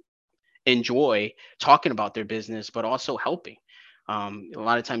really enjoy talking about their business, but also helping. A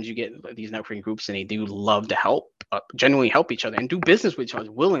lot of times you get these networking groups, and they do love to help, genuinely help each other and do business with each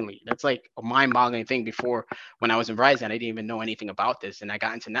other willingly. That's like a mind-boggling thing. Before, when I was in Verizon, I didn't even know anything about this, and I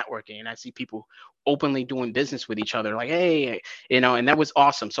got into networking, and I see people openly doing business with each other, like, hey, and that was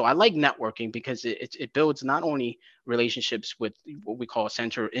awesome. So I like networking because it builds not only relationships with what we call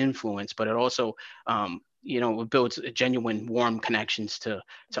center of influence, but it also it builds a genuine warm connections to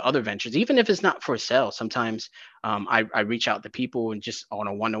other ventures, even if it's not for sale. Sometimes I reach out to people and just on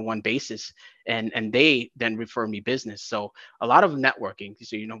a one-on-one basis, and they then refer me business. So a lot of networking,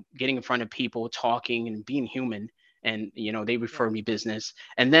 so getting in front of people, talking and being human, and they refer me business.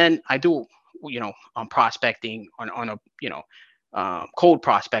 And then I do prospecting on a cold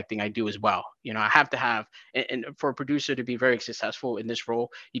prospecting I do as well. I have to have, and for a producer to be very successful in this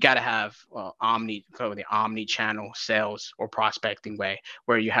role, you got to have the omni-channel sales or prospecting way,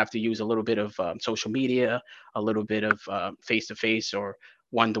 where you have to use a little bit of social media, a little bit of face-to-face or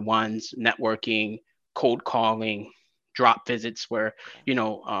one-to-ones, networking, cold calling, drop visits, where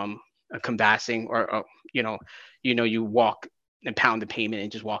a canvassing, or you walk and pound the payment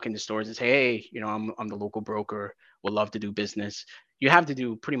and just walk into stores and say, hey, I'm the local broker, would love to do business. You have to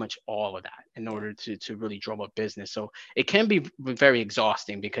do pretty much all of that in order to really drum up business. So it can be very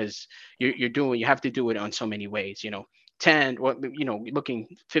exhausting, because you have to do it on so many ways. 10,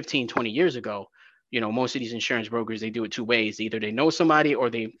 looking 15, 20 years ago, most of these insurance brokers, they do it two ways. Either they know somebody, or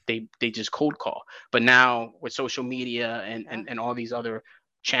they just cold call. But now with social media and all these other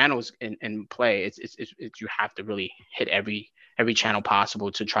channels in play, it's you have to really hit every channel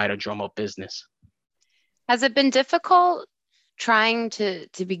possible to try to drum up business. Has it been difficult trying to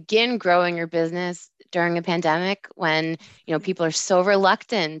begin growing your business during a pandemic, when people are so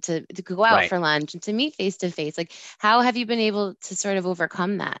reluctant to go out for lunch and to meet face to face? Like, how have you been able to sort of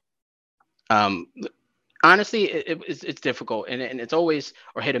overcome that? Honestly, it's difficult, and it's always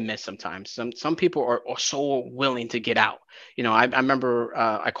or hit or miss sometimes. Some people are so willing to get out. I remember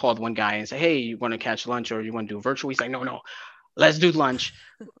I called one guy and said, hey, you want to catch lunch, or you want to do virtual? He's like, no, let's do lunch.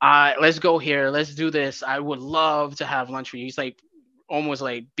 Let's go here. Let's do this. I would love to have lunch with you. He's like almost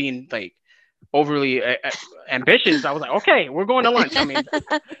like being like overly ambitious. I was like, okay, we're going to lunch. I mean,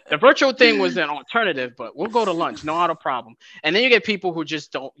 the virtual thing was an alternative, but we'll go to lunch. Not a problem. And then you get people who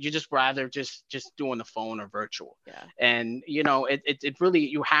just don't, you just rather just do on the phone or virtual. Yeah. And, it really,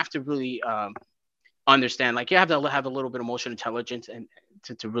 you have to really understand, like you have to have a little bit of emotional intelligence and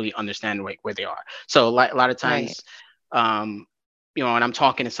to really understand like where they are. So like a lot of times, and I'm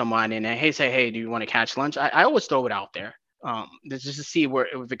talking to someone and they say, hey, do you want to catch lunch? I always throw it out there. Just to see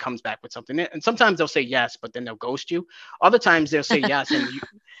if it comes back with something. And sometimes they'll say yes, but then they'll ghost you. Other times they'll say yes,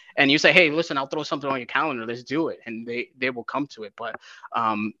 and you say, hey, listen, I'll throw something on your calendar. Let's do it. And they will come to it. But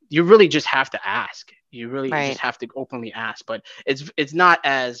you really just have to ask. You really just have to openly ask. But it's not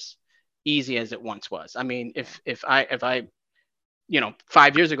as easy as it once was. I mean, if I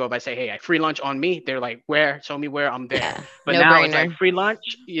 5 years ago, if I say, hey, I free lunch on me, they're like, where? Show me where. I'm there. Yeah, but now brainer. It's like free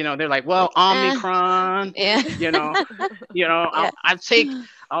lunch, they're like, well, Omicron,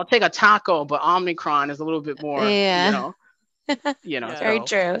 I'll take a taco, but Omicron is a little bit more, Very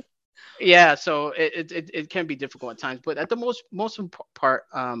true. Yeah. So it can be difficult at times, but at the most part,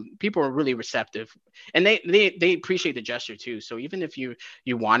 people are really receptive, and they appreciate the gesture too. So even if you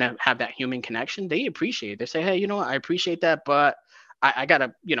want to have that human connection, they appreciate it. They say, hey, I appreciate that, but I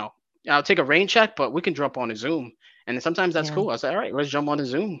gotta, I'll take a rain check, but we can jump on a Zoom. And sometimes that's cool. I say, all right, let's jump on a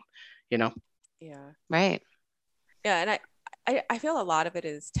Zoom, Yeah. Right. Yeah. And I feel a lot of it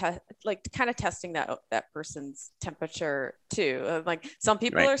is kind of testing that person's temperature too. Like some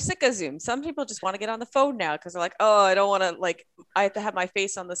people are sick of Zoom. Some people just want to get on the phone now because they're like, oh, I don't want to I have to have my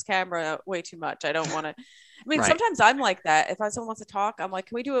face on this camera way too much. I don't want to. I mean, sometimes I'm like that. If someone wants to talk, I'm like,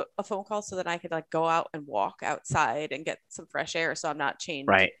 can we do a phone call so that I could go out and walk outside and get some fresh air, so I'm not chained,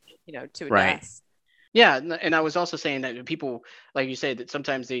 to a desk. Yeah, and I was also saying that people, like you said, that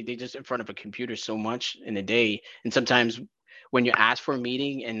sometimes they just in front of a computer so much in a day, and sometimes when you ask for a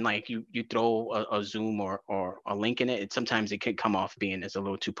meeting and you throw a Zoom or a link in it, sometimes it can come off being as a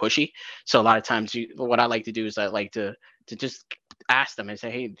little too pushy. So a lot of times, what I like to do is I like to just ask them and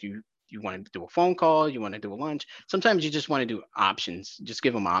say, hey, do you want to do a phone call? You want to do a lunch? Sometimes you just want to do options. Just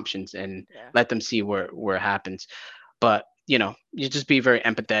give them options and let them see where it happens. But you just be very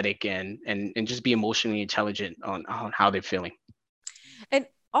empathetic and just be emotionally intelligent on how they're feeling. And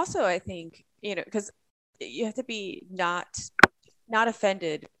also, I think because you have to be not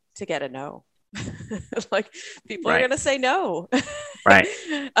offended to get a no. People are gonna say no. Right.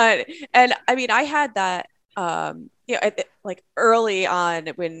 And I mean, I had that. Early on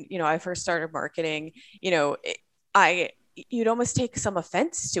when I first started marketing, you'd almost take some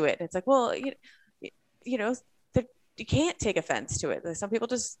offense to it. It's like, well, you can't take offense to it. Some people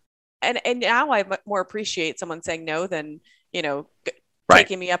just and now I more appreciate someone saying no than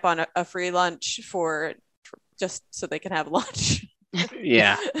taking me up on a free lunch for just so they can have lunch.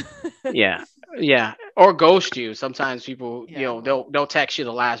 Yeah. Yeah, or ghost you. Sometimes people, Yeah. they'll text you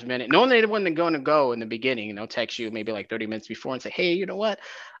the last minute, knowing they wasn't going to go in the beginning, and they'll text you maybe like 30 minutes before and say, "Hey, you know what?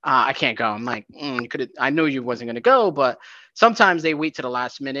 I can't go." I'm like, you could. I knew you wasn't going to go, but sometimes they wait to the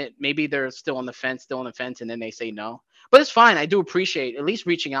last minute. Maybe they're still on the fence, and then they say no. But it's fine. I do appreciate at least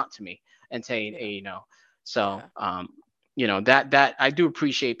reaching out to me and saying, Yeah. "Hey, no." So, Yeah. that I do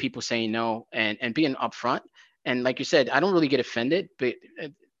appreciate people saying no and being upfront. And like you said, I don't really get offended, but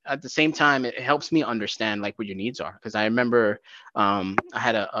at the same time, it helps me understand like what your needs are. Because I remember I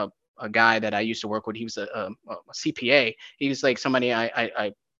had a guy that I used to work with. He was a CPA. He was like somebody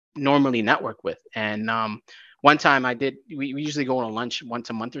I normally network with. And one time I did, we usually go on lunch once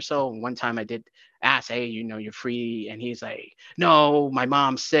a month or so. And one time I did ask, "Hey, you're free?" And he's like, "No, my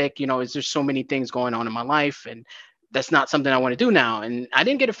mom's sick. Is there so many things going on in my life, and that's not something I want to do now." And I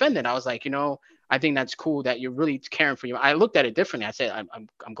didn't get offended. I was like, I think that's cool that you're really caring for your. I looked at it differently. I said,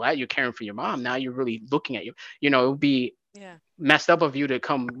 I'm glad you're caring for your mom. Now you're really looking at you. It would be Yeah. messed up of you to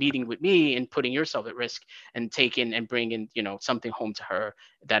come meeting with me and putting yourself at risk and taking and bringing something home to her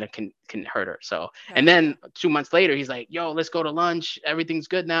that it can hurt her. So, and Hell yeah. then 2 months later, he's like, "Yo, let's go to lunch. Everything's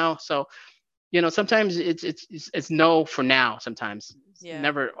good now." So, sometimes it's no for now. Sometimes it's Yeah.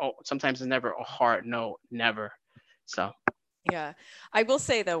 never. Oh, sometimes it's never a hard no, never. So. Yeah. I will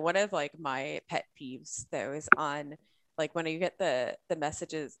say though, one of like my pet peeves though is on like when you get the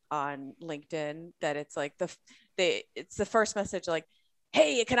messages on LinkedIn that it's like it's the first message like,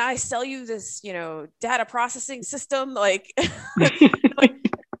 "Hey, can I sell you this, data processing system?" Like, like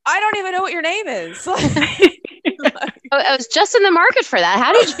I don't even know what your name is. I was just in the market for that.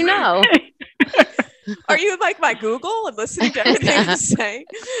 How did you know? Are you like my Google and listening to everything I'm saying?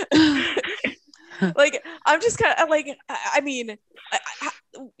 Like, I'm just kind of like, I mean,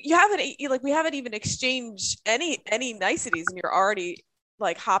 we haven't even exchanged any niceties, and you're already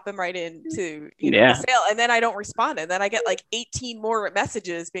like hopping right into the sale, and then I don't respond, and then I get like 18 more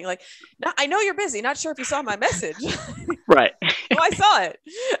messages being like, "No, I know you're busy. Not sure if you saw my message." Right. Oh, I saw it.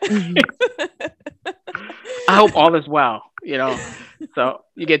 I hope all is well. So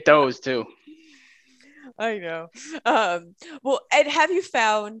you get those too. I know. Well, Ed, have you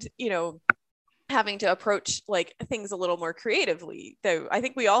found, having to approach like things a little more creatively, though? I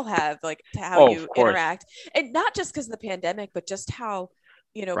think we all have, like, to how you interact, and not just because of the pandemic, but just how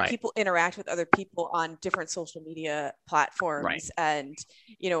Right. people interact with other people on different social media platforms. Right. And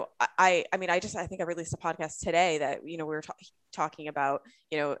I think I released a podcast today that we were talking about,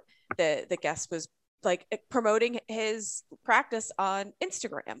 the guest was like promoting his practice on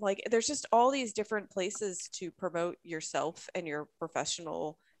Instagram. Like, there's just all these different places to promote yourself and your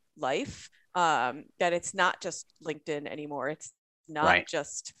professional life, that it's not just LinkedIn anymore. It's not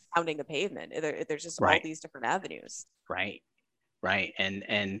just pounding the pavement. There's just all these different avenues. Right.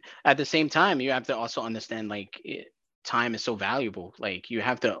 And at the same time, you have to also understand, like, time is so valuable. Like, you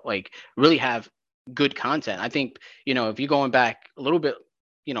have to like really have good content. I think, if you're going back a little bit,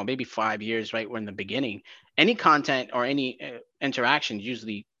 maybe 5 years, right? We're in the beginning, any content or any interaction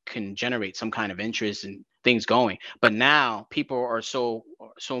usually can generate some kind of interest and things going. But now people are so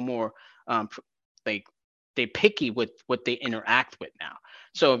more like they picky with what they interact with now.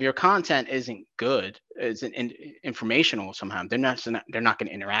 So if your content isn't good, isn't informational somehow, they're not going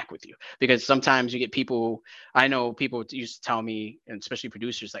to interact with you. Because sometimes you get people. I know people used to tell me, and especially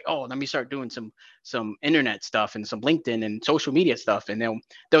producers, like, "Oh, let me start doing some internet stuff and some LinkedIn and social media stuff," and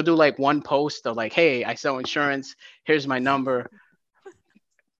they'll do like one post of like, "Hey, I sell insurance. Here's my number.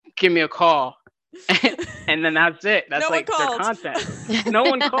 Give me a call." And then that's it. That's like their content. No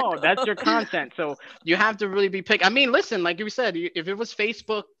one called. That's your content. So you have to really be picky. I mean, listen, like you said, if it was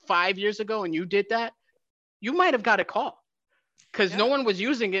Facebook 5 years ago and you did that, you might have got a call, because no one was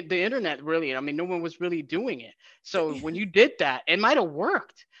using the internet really. I mean, no one was really doing it. So when you did that, it might have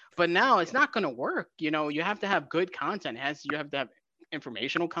worked. But now it's not going to work. You have to have good content. You have to have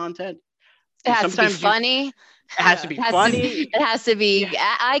informational content. It has to be funny. It has to be funny. It has to be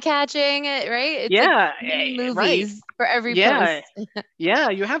eye-catching, right? It's like movies for every post. Yeah,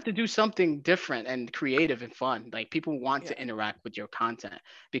 you have to do something different and creative and fun. Like, people want to interact with your content,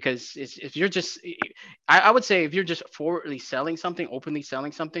 because if you're just, I would say, if you're just forwardly selling something, openly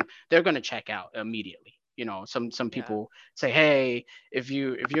selling something, they're going to check out immediately. Some people say, "Hey, if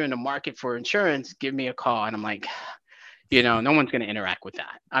you're in the market for insurance, give me a call." And I'm like, no one's going to interact with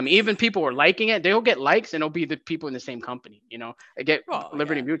that. I mean, even people are liking it. They'll get likes, and it'll be the people in the same company. I get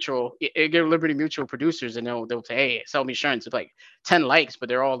Liberty Mutual. I get Liberty Mutual producers, and they'll say, "Hey, sell me insurance." It's like 10 likes, but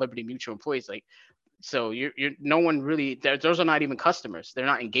they're all Liberty Mutual employees. Like, so you're no one really. Those are not even customers. They're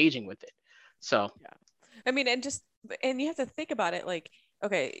not engaging with it. So I mean, and you have to think about it. Like,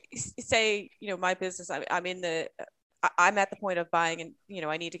 okay, say, my business, I'm at the point of buying, and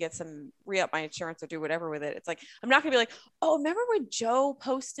I need to get some re-up my insurance or do whatever with it. It's like, I'm not gonna be like, oh, remember when Joe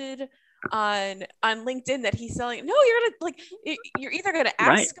posted on LinkedIn that he's selling? No, you're either gonna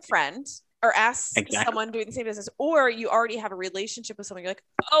ask a friend or ask someone doing the same business, or you already have a relationship with someone. You're like,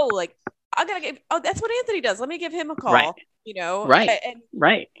 oh, like that's what Anthony does. Let me give him a call.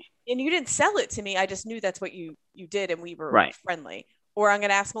 Right. And you didn't sell it to me. I just knew that's what you did, and we were friendly. Or I'm going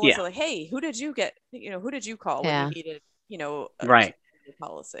to ask Melissa, like, hey, who did you call when you needed, a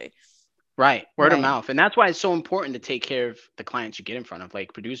policy? Right. Word of mouth. And that's why it's so important to take care of the clients you get in front of.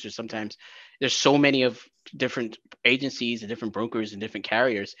 Like producers, sometimes there's so many of different agencies and different brokers and different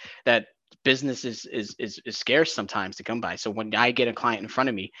carriers that business is scarce sometimes to come by. So when I get a client in front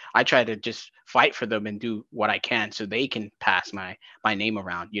of me, I try to just fight for them and do what I can so they can pass my name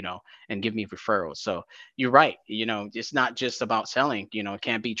around, and give me referrals. So you're right. It's not just about selling, it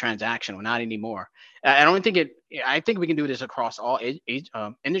can't be transactional, not anymore. I think we can do this across all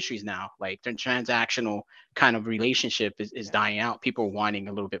industries now. Like the transactional kind of relationship is dying out. People are wanting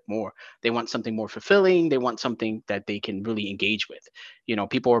a little bit more. They want something more fulfilling. They want something that they can really engage with.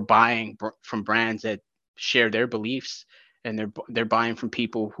 People are buying from brands that share their beliefs, and they're buying from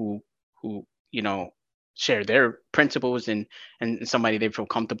people who share their principles and somebody they feel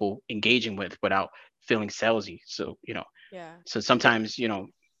comfortable engaging with without feeling salesy. So so sometimes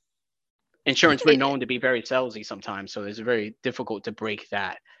insurance we're known to be very salesy sometimes, so it's very difficult to break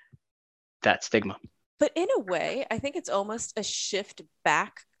that stigma. But in a way, I think it's almost a shift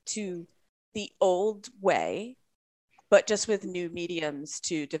back to the old way, but just with new mediums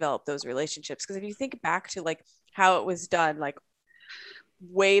to develop those relationships. Because if you think back to like how it was done, like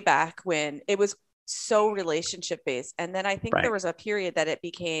way back when it was so relationship based, and then I think there was a period that it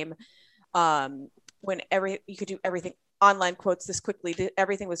became when you could do everything online, quotes this quickly,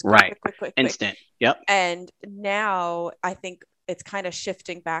 everything was quick, instant. Yep. And now I think it's kind of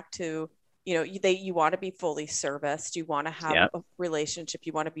shifting back to you want to be fully serviced, you want to have a relationship,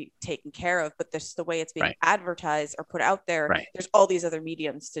 you want to be taken care of, but there's the way it's being advertised or put out there, there's all these other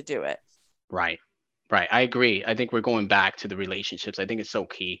mediums to do it. Right. I agree. I think we're going back to the relationships. I think it's so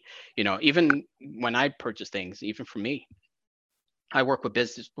key. Even when I purchase things, even for me, I work with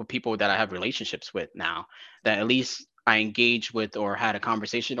people that I have relationships with now, that at least I engaged with or had a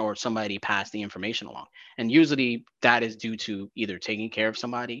conversation or somebody passed the information along. And usually that is due to either taking care of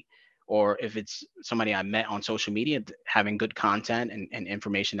somebody, or if it's somebody I met on social media, having good content and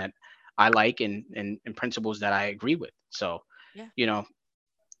information that I like and principles that I agree with. So,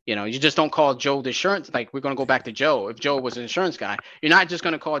 you just don't call Joe the insurance. Like, we're going to go back to Joe. If Joe was an insurance guy, you're not just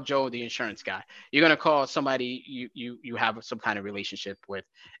going to call Joe the insurance guy. You're going to call somebody you have some kind of relationship with.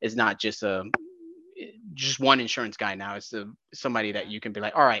 It's not just one insurance guy now. It's somebody that you can be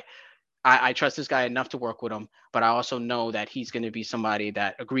like, all right, I trust this guy enough to work with him, but I also know that he's going to be somebody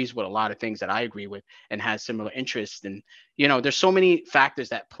that agrees with a lot of things that I agree with and has similar interests. And, there's so many factors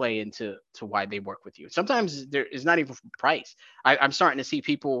that play into why they work with you. Sometimes there is not even price. I'm starting to see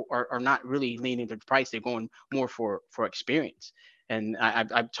people are not really leaning to the price. They're going more for experience. And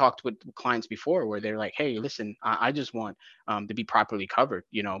I've talked with clients before where they're like, hey, listen, I just want to be properly covered.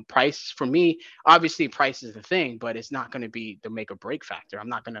 Price for me, obviously price is the thing, but it's not going to be the make or break factor. I'm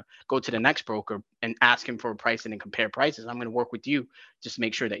not going to go to the next broker and ask him for a price and then compare prices. I'm going to work with you just to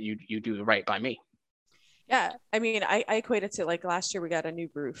make sure that you do the right by me. Yeah. I mean, I equate it to like last year we got a new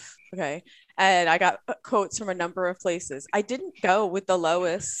roof. Okay. And I got quotes from a number of places. I didn't go with the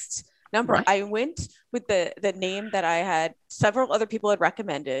lowest number. Right. I went with the name that I had several other people had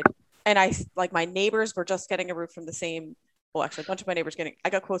recommended. And my neighbors were just getting a roof from the same, well, actually a bunch of my neighbors I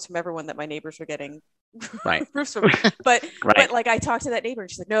got quotes from everyone that my neighbors were getting roofs from. But like I talked to that neighbor and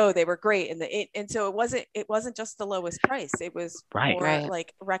she's like, no, they were great. And so it wasn't just the lowest price. It was more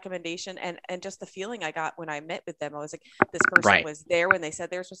like recommendation and just the feeling I got when I met with them. I was like, this person was there when they said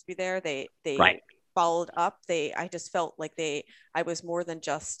they were supposed to be there. They followed up. I just felt like I was more than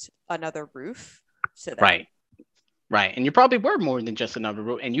just another roof to them. Right. And you probably were more than just another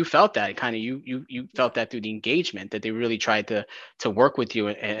roof. And you felt that kind of, you felt that through the engagement, that they really tried to work with you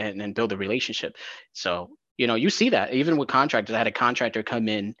and build a relationship. So, you see that even with contractors. I had a contractor come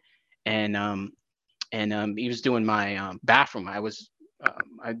in and he was doing my bathroom.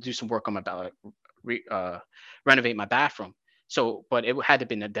 I do some work on my renovate my bathroom. So, but it had to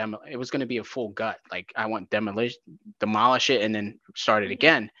be a demo. It was going to be a full gut. Like, I want demolish it and then start it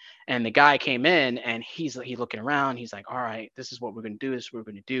again. And the guy came in and he's looking around. He's like, all right, this is what we're going to do. This is what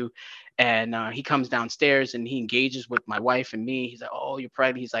we're going to do. And he comes downstairs and he engages with my wife and me. He's like, oh, you're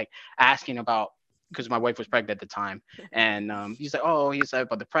pregnant. He's like asking about because my wife was pregnant at the time. And he's like, oh, he's like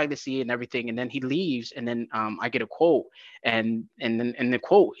about the pregnancy and everything. And then he leaves, and then I get a quote, and then in the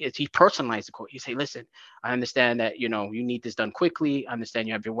quote is he personalized the quote. He say, listen, I understand that you need this done quickly. I understand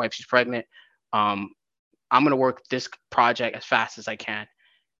you have your wife, she's pregnant. I'm gonna work this project as fast as I can,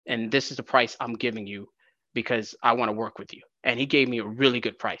 and this is the price I'm giving you because I want to work with you. And he gave me a really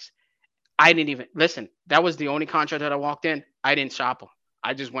good price. I didn't even listen. That was the only contract that I walked in. I didn't shop him.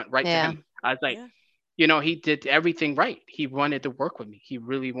 I just went right to him. I was like, he did everything right. He wanted to work with me. He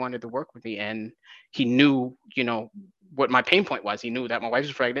really wanted to work with me. And he knew, what my pain point was. He knew that my wife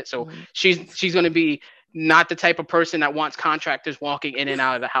was pregnant. So she's going to be not the type of person that wants contractors walking in and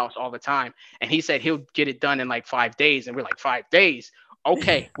out of the house all the time. And he said he'll get it done in like 5 days. And we're like, 5 days?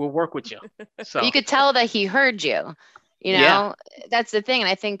 Okay, we'll work with you. So you could tell that he heard you. That's the thing. And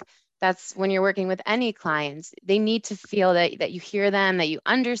I think that's when you're working with any clients, they need to feel that you hear them, that you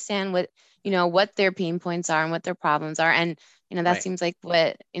understand what their pain points are and what their problems are. And, that seems like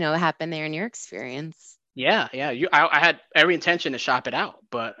what, happened there in your experience. Yeah. I had every intention to shop it out,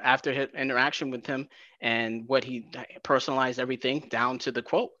 but after his interaction with him and what he personalized everything down to the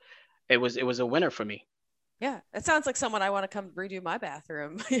quote, it was a winner for me. Yeah, it sounds like someone I want to come redo my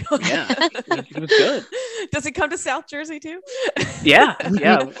bathroom. Yeah, it was good. Does it come to South Jersey too? Yeah.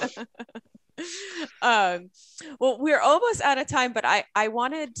 Well, we're almost out of time, but I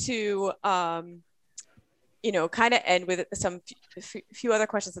wanted to, kind of end with some few other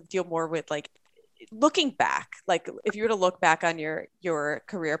questions that deal more with like looking back. Like if you were to look back on your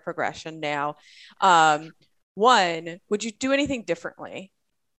career progression now, one, would you do anything differently?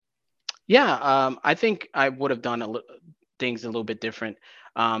 Yeah, I think I would have done things a little bit different.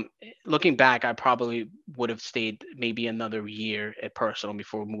 Looking back, I probably would have stayed maybe another year at personal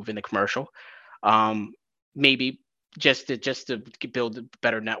before moving to commercial. Maybe just to build a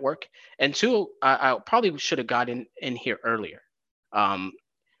better network. And two, I probably should have gotten in here earlier. The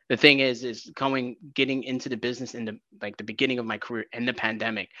thing is getting into the business in the beginning of my career in the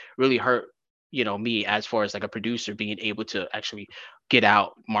pandemic really hurt me as far as like a producer being able to actually get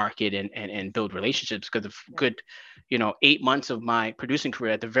out, market and build relationships, because of good 8 months of my producing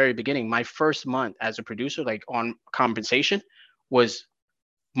career at the very beginning, my first month as a producer like on compensation was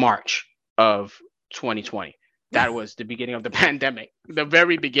March of 2020. That was the beginning of the pandemic, the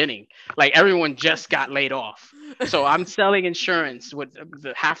very beginning. Like everyone just got laid off. So I'm selling insurance with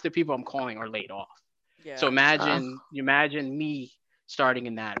half the people I'm calling are laid off. Yeah. So imagine me starting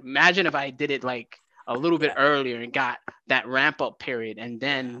in that. Imagine if I did it like a little bit earlier and got that ramp up period and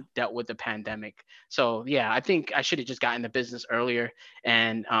then dealt with the pandemic. So yeah, I think I should have just gotten the business earlier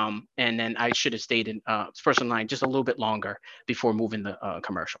and then I should have stayed in personal line just a little bit longer before moving the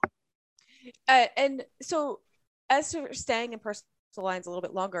commercial. And so as to staying in personal lines a little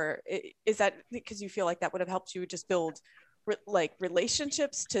bit longer, is that because you feel like that would have helped you just build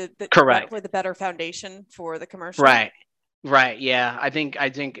relationships to correct with a better foundation for the commercial? Right. Yeah. I think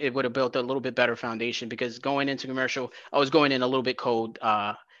it would have built a little bit better foundation, because going into commercial, I was going in a little bit cold.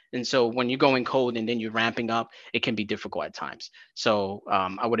 And so when you're going cold and then you're ramping up, it can be difficult at times. So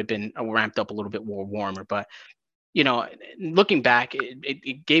I would have been ramped up a little bit more warmer. But, looking back,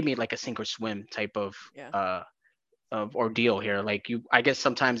 it gave me like a sink or swim type of ordeal here. Like I guess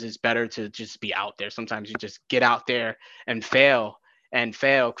sometimes it's better to just be out there. Sometimes you just get out there and fail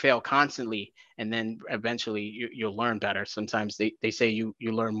constantly, and then eventually you'll learn better. Sometimes they say you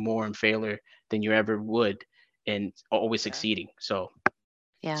learn more in failure than you ever would in always succeeding. So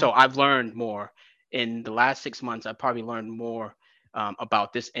I've learned more in the last 6 months. I probably learned more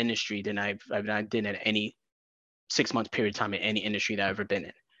about this industry than I did in any 6 month period of time in any industry that I've ever been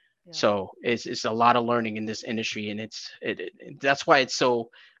in. Yeah. So it's a lot of learning in this industry, and that's why it's so,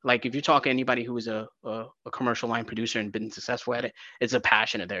 like, if you talk to anybody who is a commercial line producer and been successful at it, it's a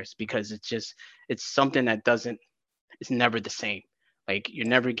passion of theirs, because it's something that it's never the same. Like you're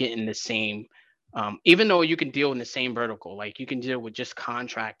never getting the same, even though you can deal in the same vertical, like you can deal with just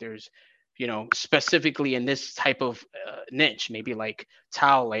contractors, specifically in this type of niche, maybe like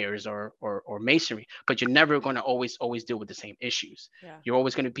tile layers or masonry, but you're never going to always deal with the same issues. Yeah. You're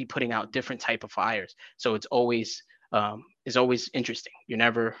always going to be putting out different type of fires. So it's always interesting. You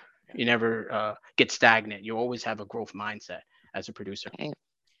never get stagnant. You always have a growth mindset as a producer.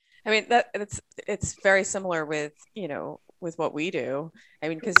 I mean, it's very similar with what we do. I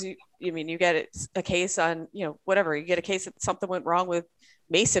mean, because you get a case on, whatever, you get a case that something went wrong with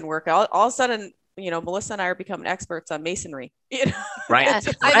mason work. All of a sudden, Melissa and I are becoming experts on masonry. You know? Right.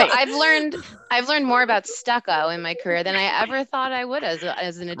 I've learned more about stucco in my career than I ever thought I would as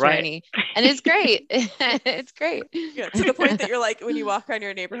an attorney. Right. And it's great. It's great. Yeah, to the point that you're like, when you walk around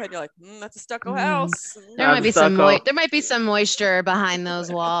your neighborhood, you're like, that's a stucco house. There might be some moisture behind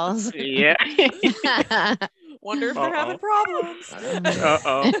those walls. Yeah. Wonder if they're having problems.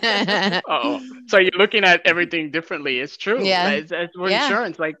 So you're looking at everything differently. It's true. Yeah. It's with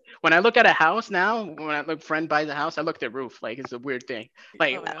insurance. Like when I look at a house now, when I look friend buys a house, I look at the roof. Like it's a weird thing.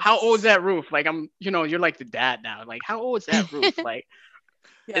 Like how old is that roof? Like you're like the dad now. Like how old is that roof? Like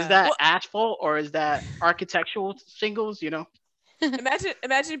is that asphalt or is that architectural shingles?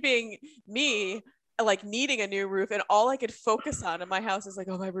 Imagine being me, like needing a new roof, and all I could focus on in my house is like,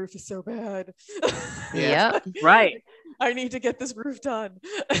 oh, my roof is so bad. Yeah. Right. I need to get this roof done.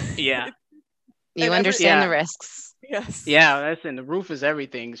 Yeah. You understand the risks. Yes. Yeah, listen, the roof is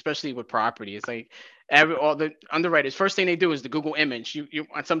everything, especially with property. It's like all the underwriters, first thing they do is the Google image.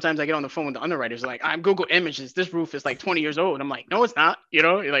 Sometimes I get on the phone with the underwriters like, I'm Google images. This roof is like 20 years old. I'm like, no, it's not.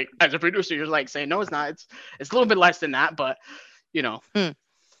 You're like, as a producer, you're like saying, no, it's not. It's a little bit less than that, but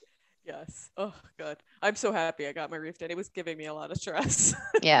Yes. Oh, God. I'm so happy I got my roof done. It was giving me a lot of stress.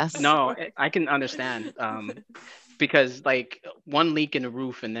 Yes. No, I can understand. Because like one leak in the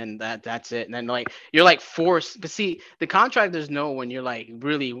roof and then that's it. And then like you're like forced. But see, the contractors know when you're like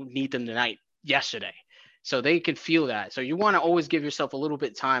really need them tonight, yesterday. So they can feel that. So you want to always give yourself a little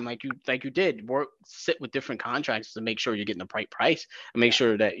bit of time, like you did, sit with different contracts to make sure you're getting the right price and make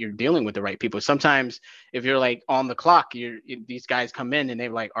sure that you're dealing with the right people. Sometimes if you're like on the clock, these guys come in and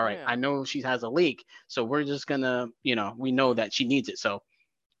they're like, all right, I know she has a leak, so we're just gonna, we know that she needs it, so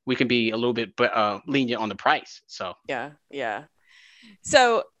we can be a little bit lenient on the price. So yeah.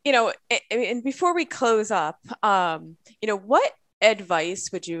 So and before we close up, what advice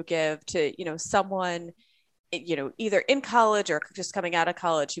would you give to someone either in college or just coming out of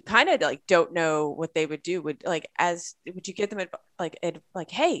college who kind of like don't know what they would do? Would you give them like,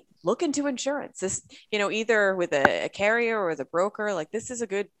 hey, look into insurance, this either with a carrier or the broker, like this is a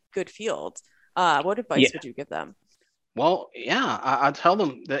good field. What advice would you give them? Well, yeah, I'll tell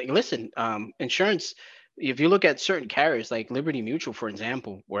them that, listen, insurance, if you look at certain carriers like Liberty Mutual, for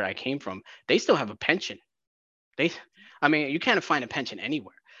example, where I came from, they still have a pension. You can't find a pension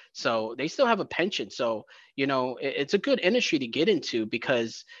anywhere. So they still have a pension. So, it's a good industry to get into,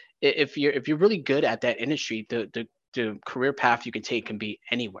 because if you're really good at that industry, the career path you can take can be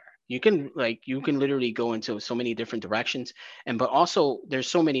anywhere. You can literally go into so many different directions, but also there's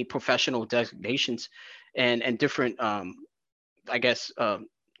so many professional designations and different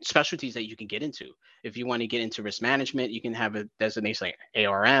specialties that you can get into. If you want to get into risk management, you can have a designation like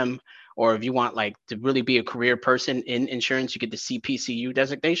ARM, or if you want like to really be a career person in insurance, you get the CPCU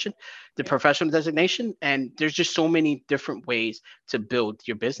designation, the professional designation. And there's just so many different ways to build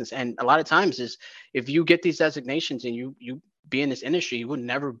your business. And a lot of times is if you get these designations and you be in this industry, you would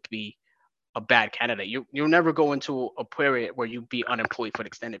never be a bad candidate. You'll never go into a period where you be unemployed for an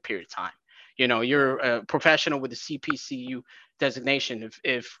extended period of time. You're a professional with a CPCU designation.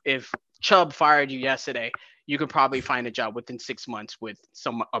 If Chubb fired you yesterday, you could probably find a job within 6 months with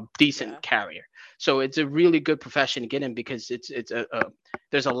a decent carrier. So it's a really good profession to get in, because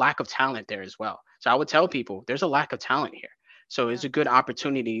there's a lack of talent there as well. So I would tell people there's a lack of talent here. So it's a good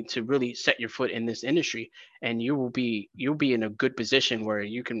opportunity to really set your foot in this industry, and you'll be in a good position where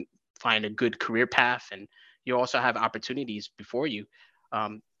you can find a good career path, and you also have opportunities before you.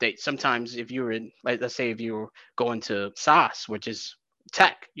 They sometimes, if you're in, let's say if you're going to SaaS, which is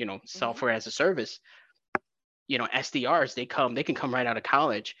tech, software as a service, SDRs, they can come right out of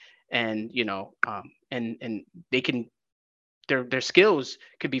college, and and they can, their skills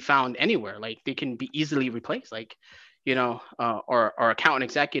could be found anywhere. Like they can be easily replaced, like or account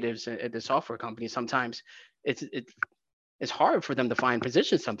executives at the software company. Sometimes it's hard for them to find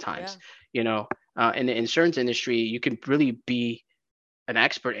positions sometimes. In the insurance industry, you can really be an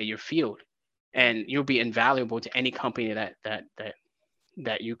expert at your field, and you'll be invaluable to any company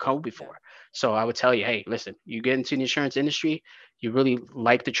that you come before. So I would tell you, hey, listen, you get into the insurance industry, you really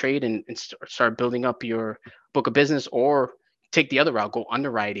like the trade, and start building up your book of business, or take the other route, go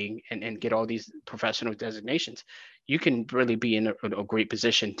underwriting and get all these professional designations. You can really be in a great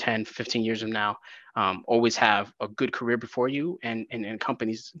position 10, 15 years from now. Always have a good career before you, and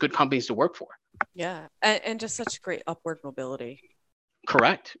good companies to work for. Yeah. And just such great upward mobility.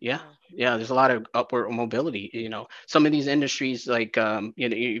 Correct. Yeah. There's a lot of upward mobility. Some of these industries, like,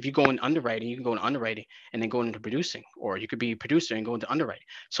 if you go in underwriting, you can go in underwriting and then go into producing, or you could be a producer and go into underwriting.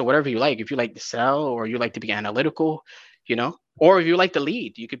 So whatever you like, if you like to sell or you like to be analytical, or if you like to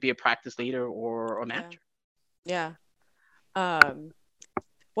lead, you could be a practice leader or a manager. Yeah.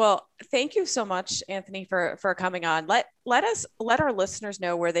 Well, thank you so much, Anthony, for coming on. Let our listeners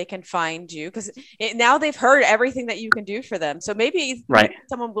know where they can find you, because now they've heard everything that you can do for them. So maybe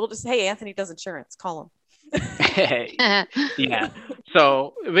someone will just, hey, Anthony does insurance, call him. Yeah.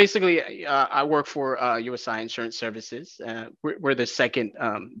 So basically, I work for USI Insurance Services. We're the second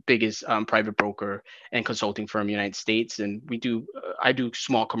biggest private broker and consulting firm in the United States, and I do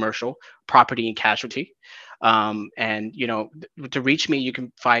small commercial, property, and casualty. And to reach me, you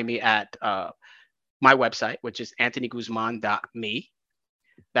can find me at my website, which is anthonyguzman.me.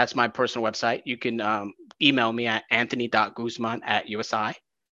 That's my personal website. You can email me at anthony.guzman@USI,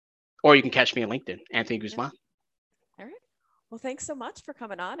 or you can catch me on LinkedIn, Anthony Guzman. All right. Well, thanks so much for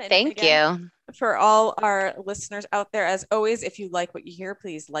coming on. And Thank you. For all our listeners out there, as always, if you like what you hear,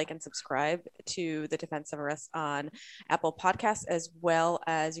 please like and subscribe to the Defense of Arrest on Apple Podcasts, as well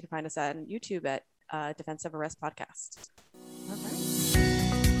as you can find us on YouTube at Defense of Arrest Podcast. All right.